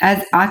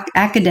 as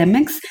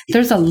academics,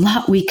 there's a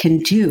lot we can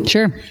do.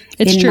 Sure.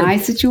 It's true. In my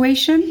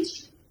situation,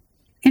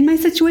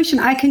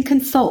 I can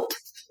consult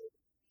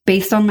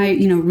based on my,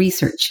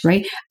 research,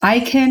 right?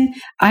 I can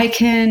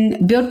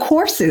build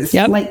courses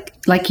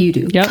like you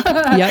do.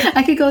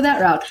 I could go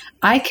that route.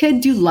 I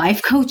could do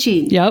life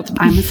coaching.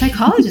 I'm a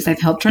psychologist.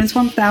 I've helped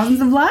transform thousands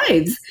of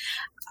lives.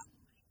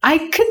 I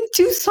could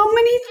do so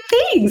many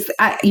things.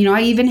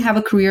 I even have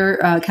a career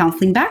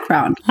counseling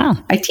background.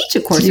 I teach a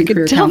course in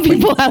career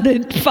counseling. Tell people how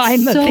to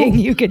find the thing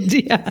you could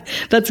do. Yeah,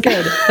 that's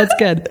good. That's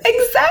good.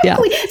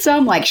 Exactly. Yeah. So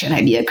I'm like, should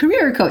I be a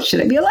career coach?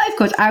 Should I be a life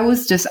coach? I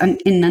was just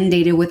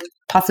inundated with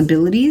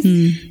possibilities.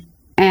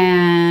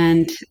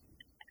 And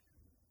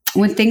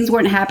when things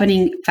weren't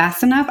happening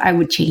fast enough, I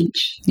would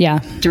change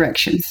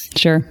directions.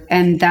 Sure.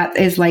 And that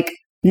is like,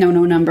 no,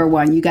 number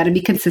one, you got to be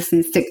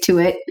consistent, stick to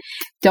it.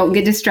 Don't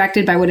get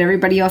distracted by what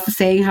everybody else is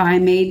saying, how I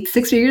made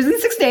 6 figures in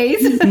 6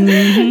 days.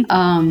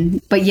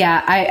 But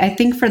yeah, I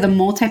think for the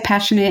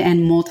multi-passionate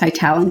and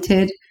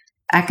multi-talented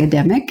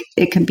academic,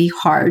 it can be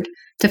hard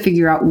to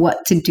figure out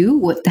what to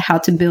do, how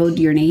to build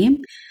your name,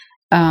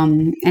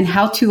 and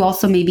how to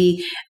also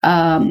maybe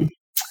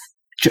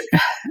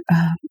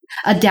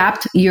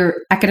adapt your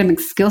academic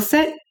skill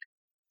set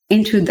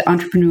into the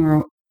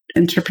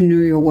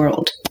entrepreneurial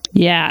world.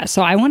 Yeah.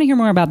 So I want to hear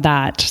more about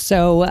that.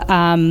 So,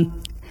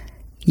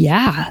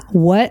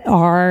 what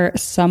are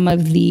some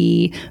of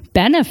the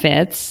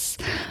benefits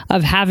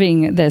of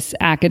having this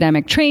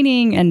academic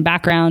training and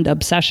background,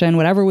 obsession,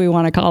 whatever we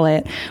want to call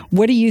it?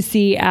 What do you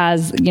see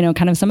as,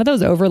 kind of some of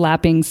those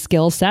overlapping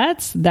skill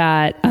sets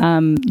that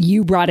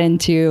you brought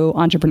into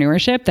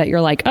entrepreneurship that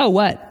you're like, oh,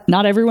 what?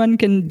 Not everyone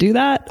can do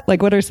that?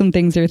 Like, what are some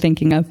things you're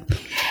thinking of?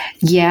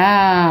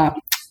 Yeah.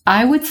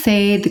 I would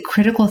say the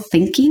critical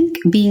thinking,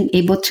 being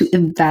able to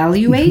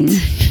evaluate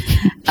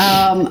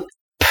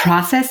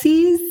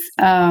processes,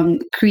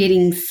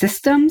 creating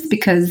systems,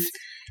 because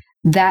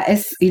that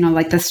is,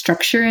 like the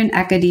structure in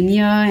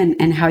academia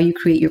and how you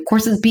create your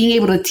courses, being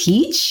able to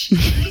teach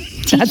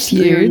that's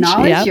huge. Your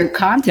knowledge, your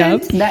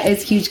content. That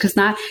is huge, because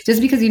not just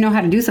because you know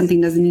how to do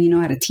something doesn't mean you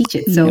know how to teach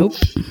it. So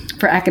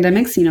for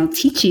academics,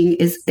 teaching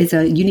is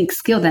a unique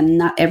skill that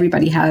not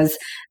everybody has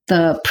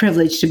the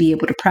privilege to be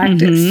able to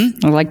practice.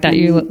 I like that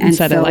you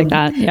said it like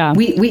that.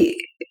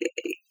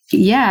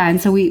 Yeah. And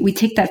so we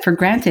take that for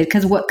granted,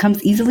 because what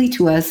comes easily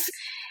to us,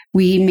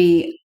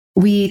 we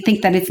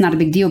think that it's not a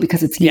big deal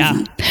because it's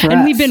easy.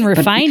 And we've been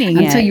refining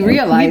it. Until you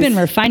realize. We've been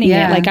refining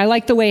it. Like, I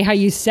like the way how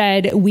you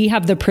said we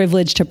have the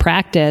privilege to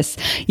practice,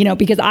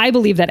 because I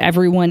believe that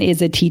everyone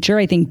is a teacher.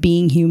 I think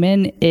being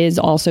human is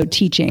also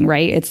teaching,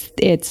 right?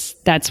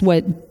 That's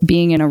what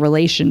being in a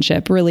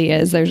relationship really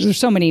is. There's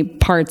so many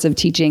parts of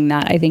teaching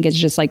that I think is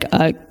just like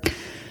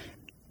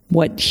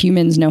what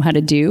humans know how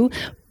to do.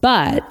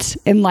 But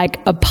in like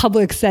a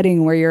public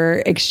setting where you're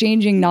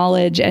exchanging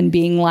knowledge and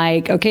being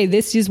like, okay,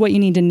 this is what you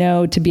need to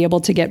know to be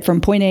able to get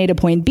from point A to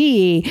point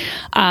B.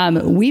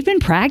 We've been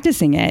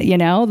practicing it,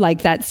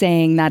 like that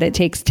saying that it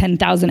takes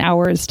 10,000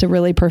 hours to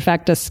really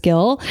perfect a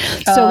skill.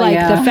 So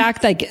the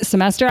fact that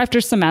semester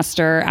after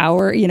semester,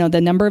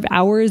 the number of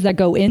hours that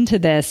go into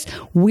this,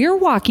 we're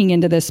walking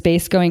into this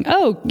space going,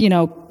 creating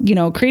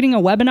a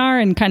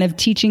webinar and kind of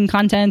teaching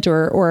content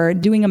or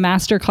doing a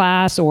master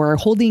class or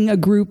holding a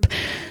group,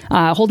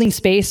 holding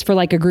space for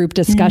like a group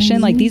discussion.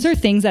 Like, these are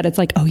things that it's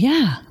like, oh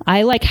yeah,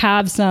 I like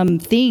have some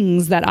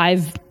things that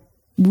I've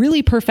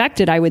really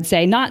perfected, I would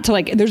say. Not to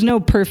like, there's no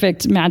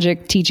perfect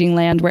magic teaching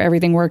land where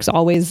everything works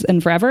always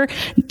and forever.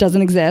 It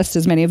doesn't exist,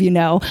 as many of you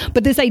know.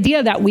 But this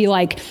idea that we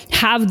like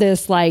have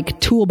this like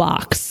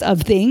toolbox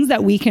of things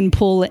that we can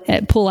pull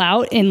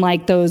out in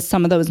like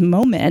some of those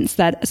moments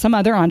that some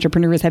other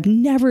entrepreneurs have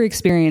never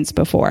experienced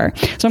before.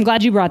 So I'm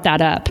glad you brought that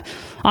up.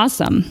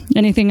 Awesome.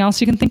 Anything else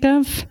you can think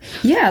of?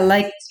 Yeah,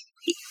 like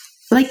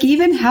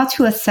even how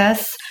to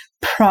assess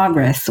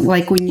progress,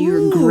 like when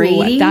you're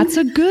grading. That's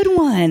a good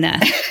one.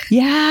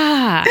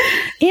 Yeah.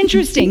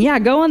 Interesting. Yeah.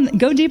 Go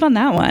deep on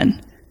that one.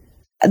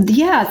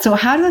 Yeah. So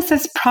how to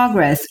assess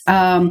progress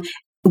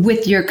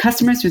with your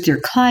customers, with your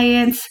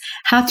clients,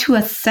 how to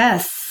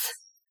assess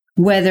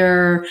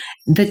whether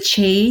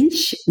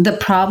the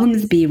problem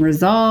is being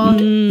resolved,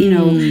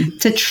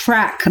 to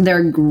track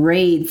their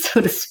grades,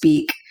 so to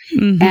speak,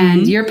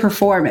 and your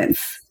performance.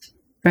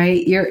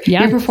 Right? Your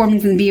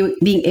performance and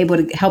being able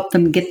to help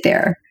them get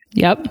there.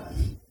 Yep.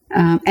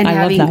 And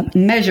having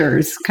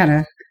measures, kind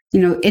of,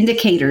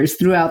 indicators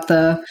throughout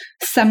the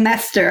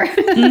semester.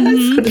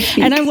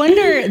 And I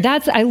wonder,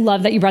 I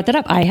love that you brought that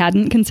up. I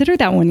hadn't considered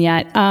that one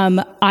yet.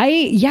 And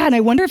I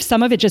wonder if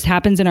some of it just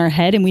happens in our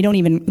head and we don't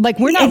even, like,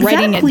 we're not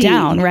writing it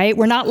down, right?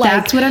 We're not like.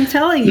 That's what I'm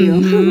telling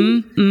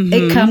you.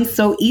 It comes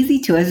so easy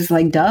to us. It's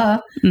like,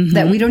 duh,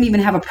 that we don't even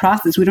have a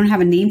process. We don't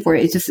have a name for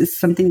it. It's just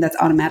something that's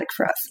automatic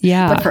for us.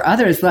 Yeah. But for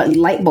others,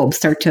 light bulbs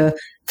start to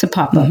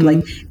pop up.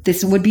 Like,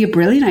 this would be a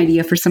brilliant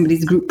idea for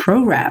somebody's group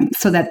program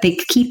so that they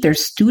keep their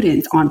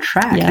students on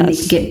track and they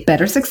get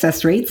better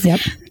success rates,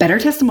 better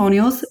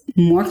testimonials,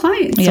 more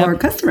clients or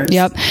customers.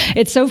 Yep.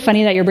 It's so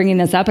funny that you're bringing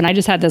this up. And I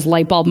just had this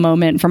light bulb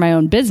moment for my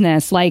own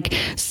business. Like,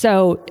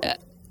 so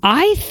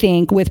I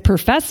think with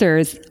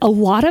professors, a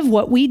lot of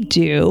what we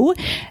do,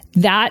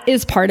 that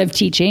is part of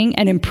teaching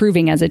and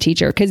improving as a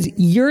teacher. Because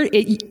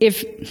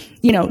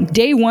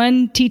day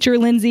one teacher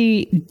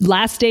Lindsay,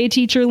 last day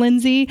teacher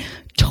Lindsay,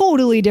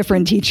 totally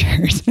different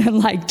teachers and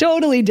like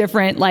totally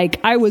different. Like,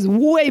 I was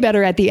way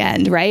better at the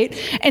end, right?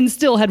 And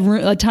still had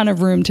a ton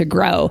of room to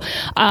grow.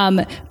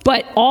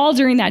 But all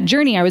during that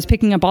journey, I was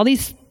picking up all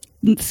these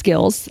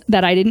skills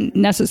that I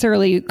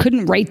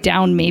couldn't write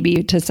down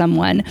maybe to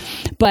someone.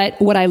 But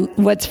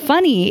what's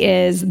funny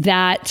is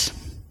that,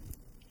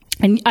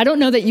 and I don't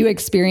know that you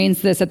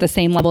experience this at the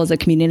same level as a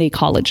community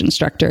college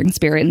instructor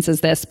experiences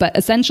this, but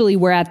essentially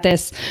we're at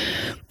this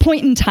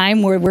point in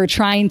time where we're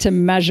trying to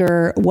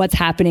measure what's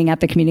happening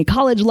at the community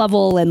college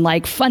level, and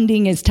like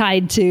funding is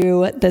tied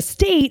to the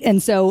state.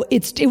 And so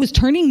it was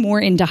turning more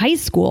into high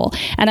school.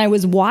 And I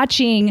was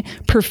watching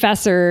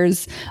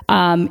professors,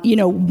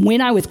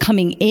 when I was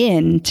coming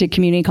in to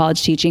community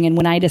college teaching, and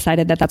when I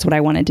decided that that's what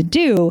I wanted to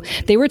do,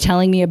 they were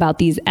telling me about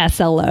these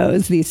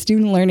SLOs, these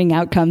student learning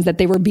outcomes that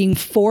they were being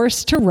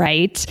forced to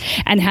write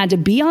and had to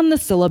be on the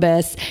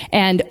syllabus.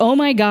 And oh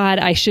my God,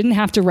 I shouldn't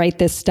have to write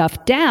this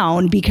stuff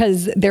down,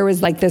 because there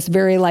was like this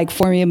very like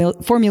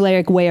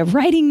formulaic way of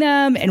writing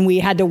them. And we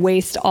had to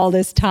waste all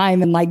this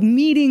time in like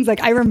meetings.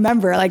 Like I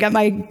remember, like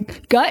my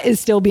gut is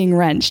still being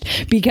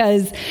wrenched,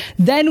 because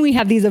then we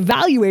have these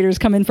evaluators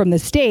come in from the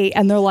state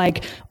and they're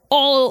like,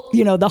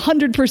 the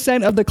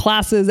 100% of the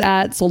classes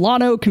at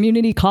Solano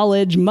Community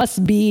College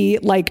must be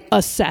like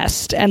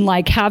assessed and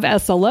like have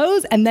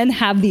SLOs and then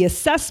have the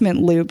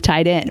assessment loop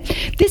tied in.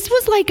 This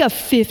was like a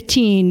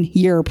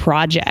 15-year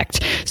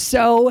project.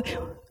 So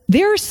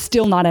they're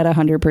still not at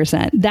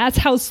 100%. That's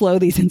how slow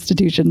these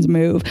institutions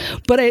move.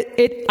 But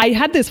I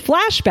had this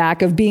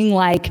flashback of being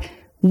like,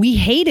 we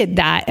hated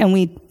that and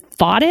we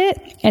fought it.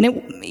 And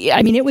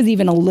it was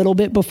even a little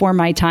bit before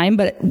my time,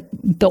 but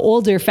the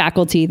older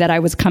faculty that I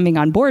was coming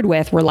on board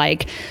with were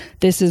like,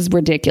 this is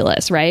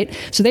ridiculous, right?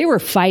 So they were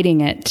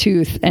fighting it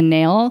tooth and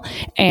nail.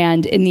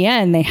 And in the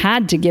end, they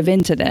had to give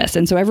in to this.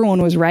 And so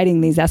everyone was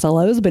writing these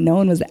SLOs, but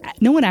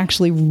no one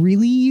actually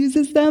really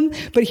uses them.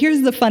 But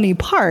here's the funny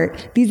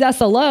part. These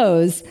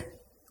SLOs,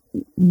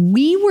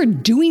 we were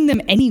doing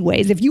them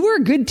anyways. If you were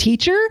a good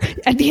teacher,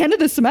 at the end of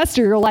the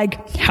semester, you're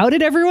like, how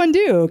did everyone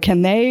do?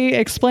 Can they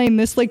explain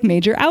this like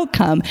major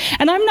outcome?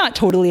 And I'm not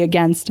totally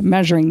against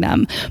measuring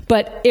them,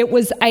 but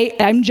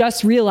I'm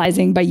just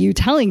realizing by you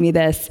telling me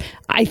this,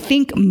 I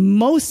think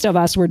most of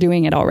us were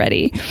doing it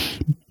already.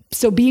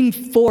 So being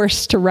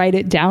forced to write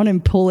it down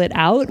and pull it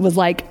out was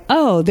like,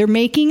 oh, they're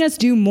making us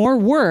do more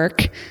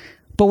work,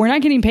 but we're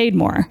not getting paid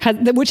more,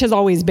 which has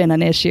always been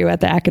an issue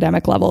at the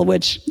academic level,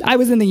 which I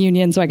was in the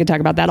union, so I could talk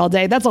about that all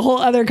day. That's a whole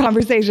other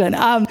conversation.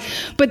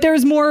 But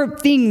there's more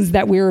things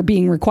that we were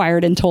being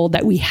required and told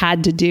that we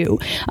had to do,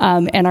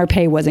 and our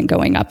pay wasn't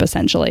going up,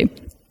 essentially.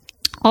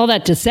 All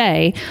that to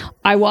say,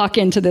 I walk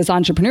into this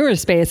entrepreneur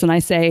space and I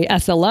say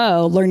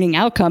SLO, learning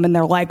outcome, and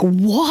they're like,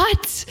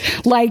 what?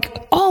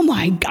 Like, oh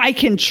my, I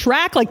can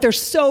track, like they're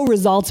so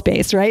results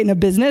based, right? In a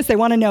business, they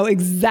want to know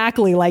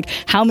exactly like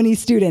how many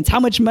students, how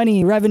much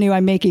money, revenue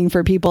I'm making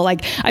for people.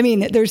 Like, I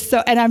mean,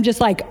 and I'm just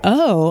like,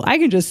 oh, I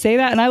can just say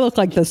that and I look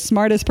like the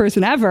smartest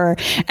person ever.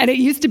 And it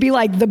used to be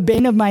like the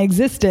bane of my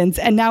existence.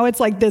 And now it's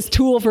like this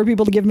tool for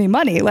people to give me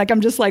money. Like,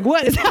 I'm just like,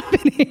 what is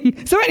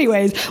happening? So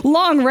anyways,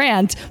 long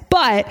rant,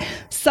 but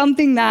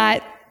something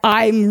that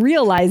I'm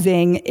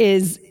realizing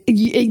is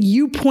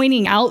you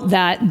pointing out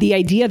that the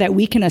idea that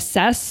we can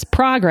assess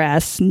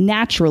progress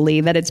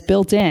naturally, that it's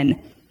built in.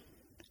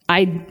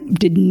 I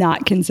did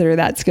not consider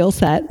that skill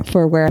set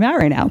for where I'm at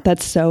right now.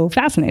 That's so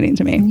fascinating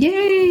to me.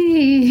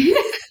 Yay!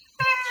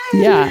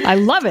 Yeah, I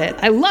love it.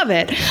 I love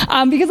it.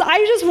 Because I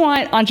just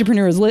want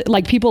entrepreneurs,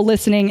 like people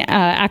listening,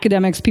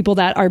 academics, people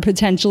that are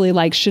potentially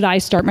like, should I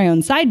start my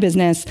own side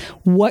business?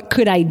 What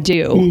could I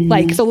do? Mm-hmm.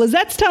 Like, so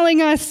Lizette's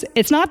telling us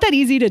it's not that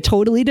easy to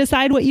totally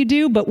decide what you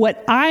do, but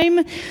what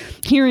I'm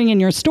hearing in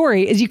your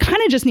story is you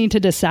kind of just need to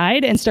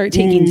decide and start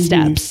taking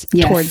steps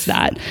towards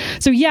that.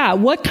 So yeah,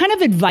 what kind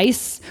of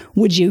advice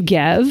would you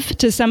give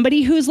to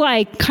somebody who's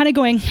like kind of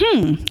going,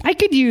 I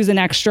could use an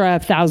extra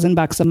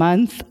 $1,000 a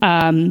month.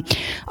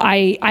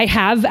 I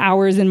have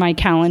hours in my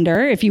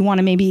calendar, if you want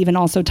to maybe even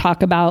also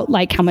talk about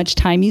like how much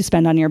time you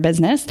spend on your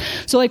business.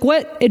 So like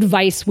what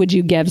advice would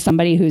you give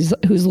somebody who's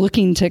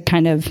looking to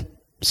kind of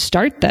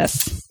start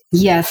this?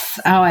 Yes.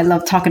 Oh, I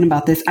love talking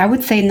about this. I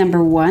would say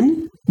number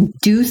one,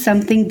 do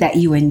something that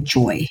you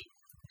enjoy.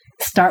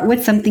 Start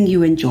with something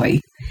you enjoy.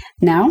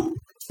 Now,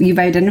 you've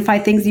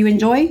identified things you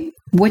enjoy.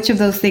 Which of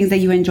those things that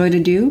you enjoy to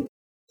do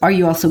are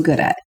you also good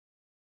at?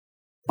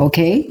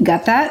 Okay,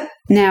 got that?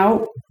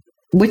 Now,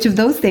 which of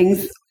those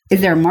things is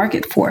there a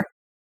market for?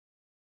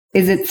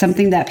 Is it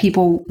something that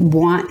people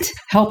want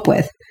help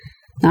with?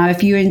 Now,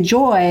 if you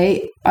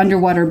enjoy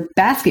underwater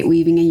basket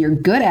weaving and you're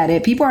good at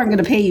it, people aren't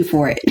going to pay you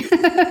for it.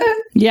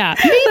 Yeah,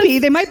 maybe.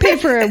 They might pay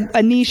for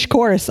a niche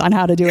course on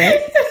how to do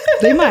it.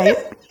 They might.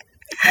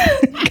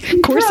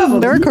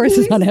 There are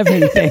courses on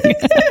everything.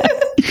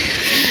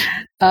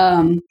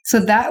 So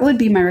that would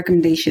be my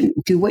recommendation.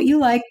 Do what you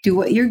like, do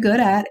what you're good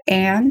at,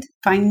 and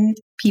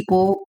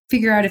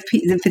figure out if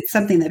it's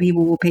something that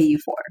people will pay you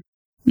for.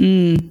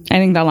 I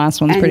think that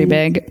last one's pretty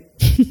big.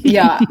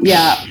 Yeah.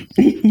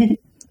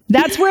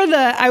 That's where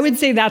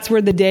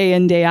the day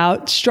in, day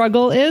out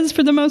struggle is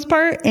for the most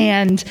part.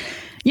 And,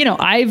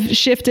 I've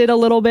shifted a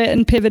little bit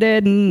and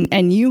pivoted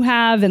and you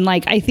have, and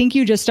like, I think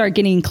you just start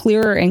getting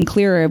clearer and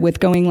clearer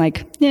with going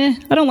like, I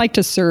don't like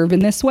to serve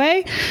in this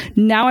way.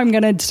 Now I'm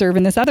going to serve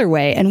in this other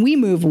way. And we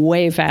move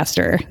way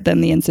faster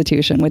than the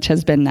institution, which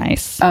has been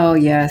nice. Oh,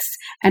 yes.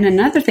 And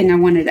another thing I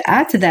wanted to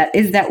add to that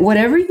is that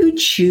whatever you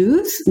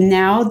choose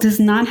now does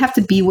not have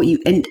to be what you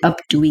end up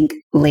doing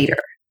later.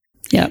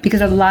 Yeah.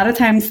 Because a lot of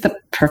times the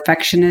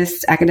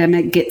perfectionist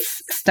academic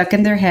gets stuck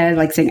in their head,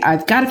 like saying,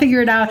 I've got to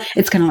figure it out.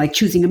 It's kind of like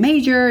choosing a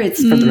major.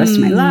 It's for the rest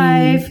of my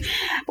life.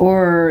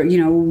 Or,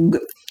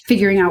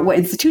 figuring out what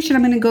institution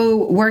I'm going to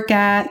go work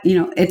at.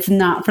 It's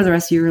not for the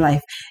rest of your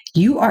life.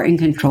 You are in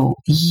control.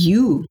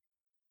 You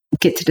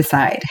get to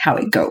decide how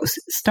it goes.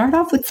 Start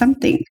off with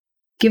something.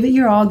 Give it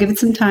your all. Give it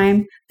some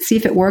time. See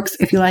if it works.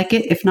 If you like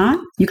it. If not,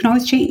 you can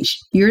always change.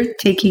 You're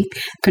taking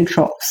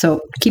control.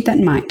 So keep that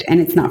in mind. And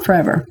it's not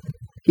forever.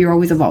 You're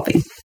always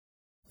evolving.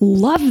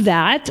 Love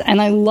that.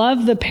 And I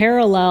love the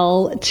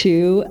parallel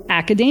to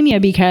academia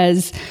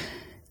because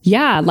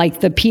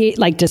like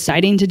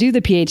deciding to do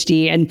the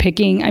PhD and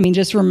picking,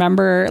 just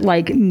remember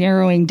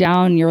narrowing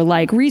down your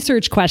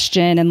research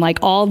question and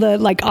all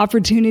the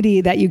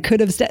opportunity that you could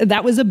have said.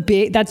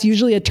 That's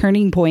usually a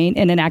turning point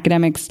in an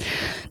academic's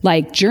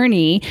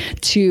journey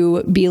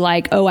to be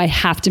oh, I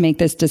have to make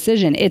this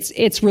decision.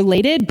 It's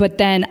related, but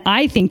then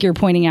I think you're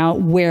pointing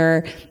out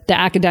where the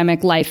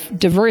academic life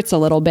diverts a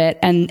little bit.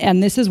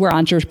 And this is where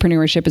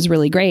entrepreneurship is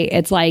really great.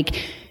 It's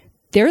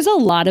there's a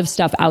lot of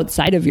stuff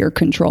outside of your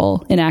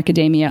control in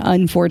academia,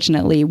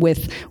 unfortunately,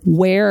 with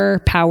where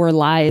power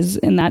lies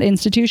in that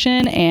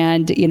institution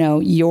and,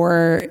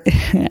 your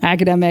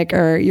academic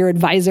or your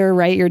advisor,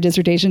 right? Your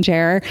dissertation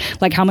chair,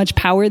 how much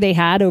power they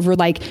had over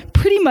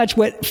pretty much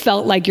what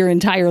felt like your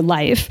entire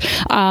life.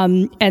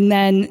 And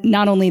then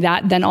not only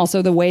that, then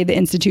also the way the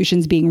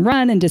institution's being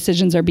run and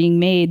decisions are being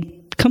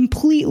made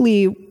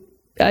completely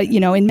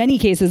in many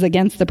cases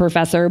against the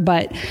professor,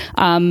 but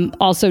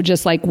also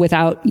just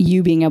without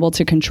you being able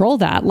to control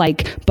that,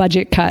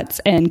 budget cuts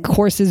and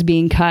courses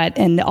being cut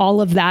and all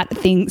of that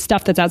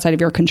stuff that's outside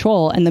of your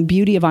control. And the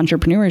beauty of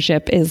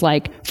entrepreneurship is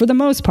for the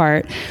most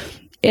part,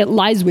 it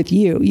lies with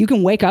you. You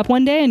can wake up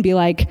one day and be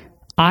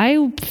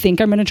I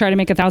think I'm going to try to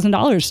make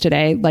 $1,000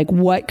 today.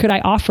 What could I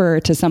offer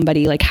to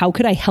somebody? How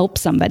could I help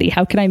somebody?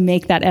 How could I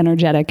make that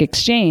energetic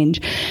exchange?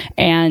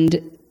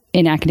 And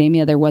in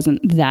academia, there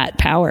wasn't that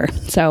power.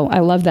 So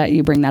I love that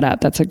you bring that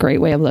up. That's a great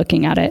way of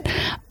looking at it.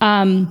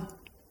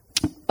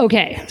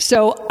 Okay.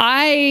 So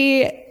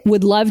I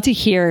would love to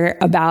hear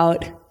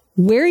about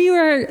where you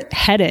are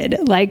headed,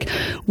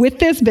 with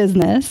this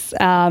business.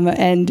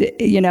 And,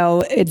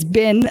 it's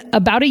been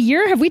about a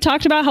year. Have we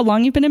talked about how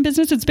long you've been in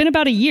business? It's been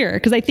about a year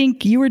because I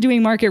think you were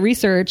doing market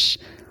research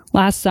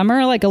last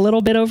summer, a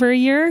little bit over a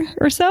year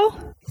or so.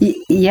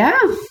 Yeah.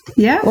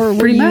 Or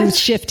were you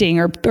shifting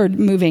or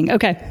moving?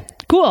 Okay.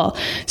 Cool.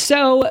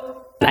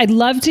 So I'd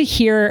love to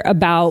hear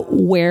about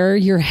where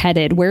you're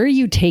headed. Where are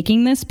you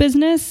taking this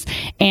business?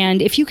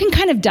 And if you can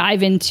kind of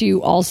dive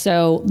into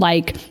also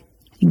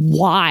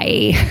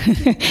why,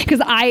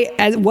 because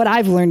what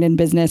I've learned in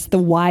business, the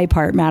why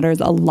part matters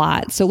a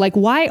lot. So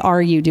why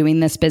are you doing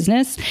this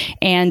business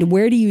and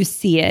where do you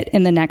see it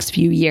in the next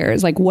few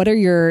years? What are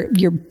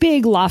your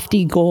big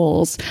lofty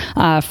goals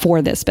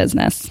for this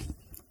business?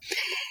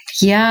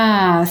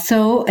 Yeah.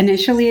 So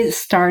initially it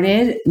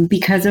started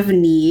because of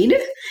need.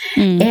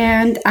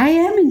 And I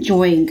am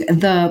enjoying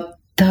the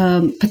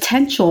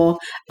potential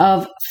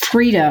of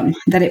freedom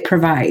that it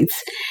provides.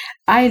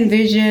 I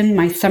envision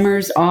my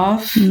summers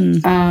off,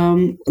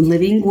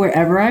 living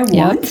wherever I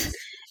want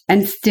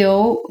and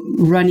still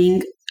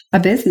running a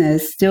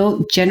business,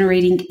 still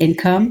generating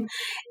income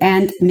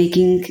and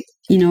making,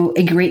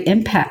 a great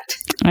impact.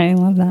 I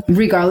love that.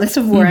 Regardless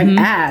of where I'm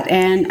at.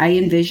 And I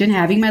envision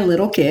having my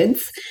little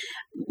kids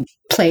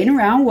playing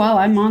around while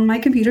I'm on my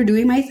computer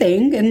doing my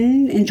thing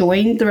and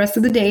enjoying the rest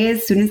of the day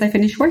as soon as I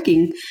finish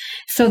working.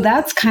 So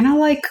that's kind of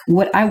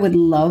what I would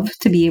love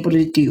to be able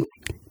to do.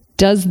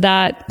 Does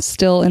that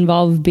still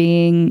involve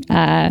being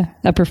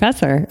a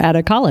professor at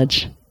a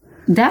college?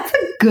 That's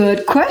a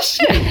good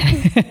question.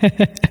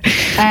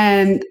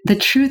 And the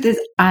truth is,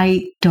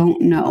 I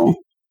don't know.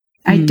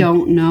 I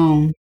don't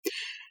know.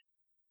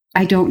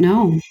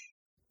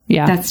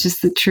 Yeah. That's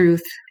just the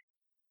truth.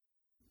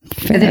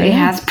 It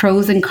has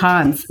pros and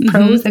cons,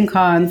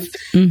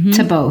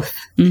 to both.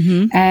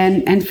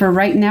 And for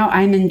right now,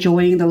 I'm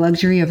enjoying the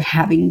luxury of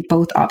having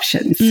both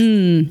options.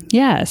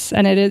 Yes.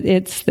 And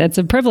it's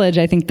a privilege.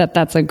 I think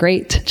that's a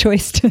great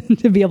choice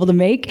to be able to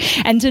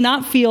make and to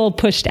not feel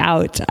pushed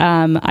out.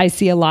 I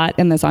see a lot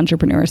in this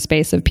entrepreneur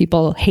space of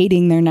people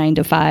hating their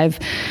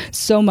 9-to-5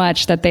 so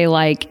much that they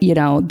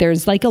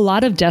there's a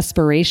lot of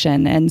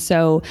desperation. And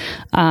so,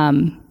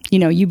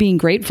 you being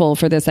grateful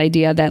for this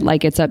idea that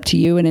it's up to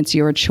you and it's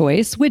your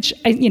choice, which,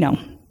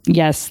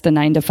 yes, the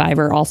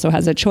 9-to-5er also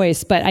has a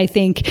choice, but I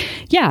think,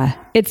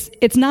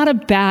 it's not a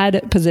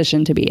bad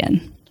position to be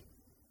in.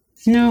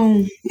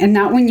 No, and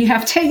not when you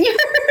have tenure.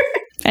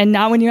 And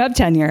not when you have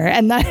tenure.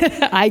 And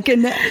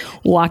that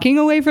walking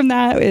away from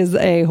that is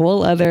a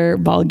whole other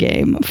ball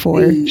game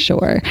for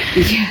sure.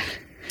 Yeah.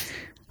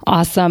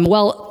 Awesome.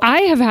 Well,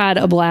 I have had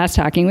a blast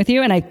talking with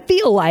you, and I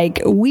feel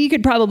like we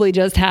could probably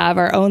just have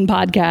our own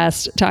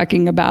podcast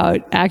talking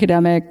about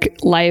academic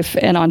life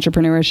and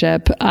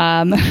entrepreneurship,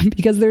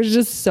 because there's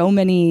just so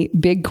many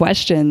big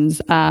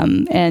questions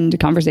and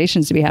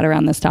conversations to be had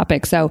around this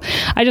topic. So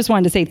I just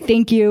wanted to say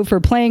thank you for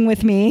playing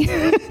with me,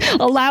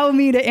 allow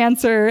me to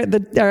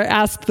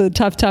ask the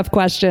tough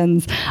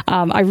questions.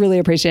 I really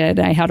appreciate it.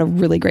 I had a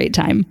really great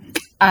time.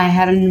 I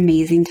had an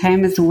amazing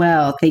time as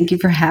well. Thank you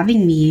for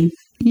having me.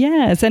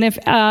 Yes. And if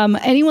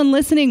anyone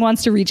listening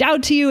wants to reach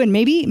out to you and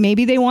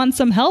maybe they want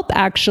some help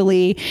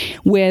actually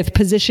with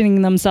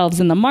positioning themselves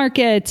in the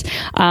market,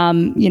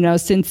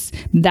 since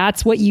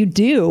that's what you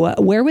do,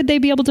 where would they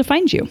be able to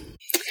find you?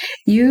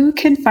 You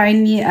can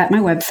find me at my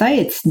website.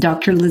 It's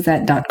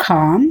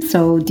drlizette.com.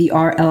 So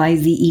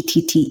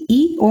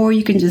DRLIZETTE, or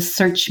you can just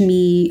search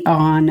me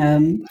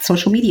on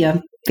social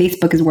media.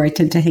 Facebook is where I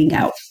tend to hang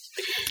out.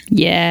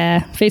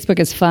 Yeah, Facebook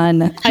is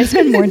fun. I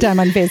spend more time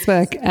on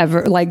Facebook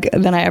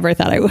than I ever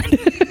thought I would.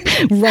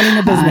 Running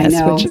a business,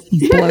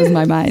 which blows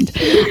my mind.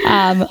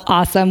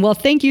 Awesome. Well,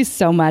 thank you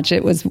so much.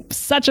 It was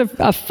such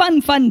a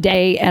fun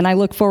day, and I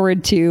look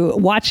forward to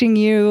watching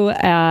you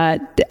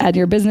at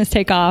your business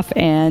take off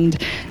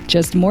and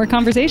just more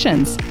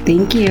conversations.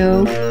 Thank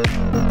you.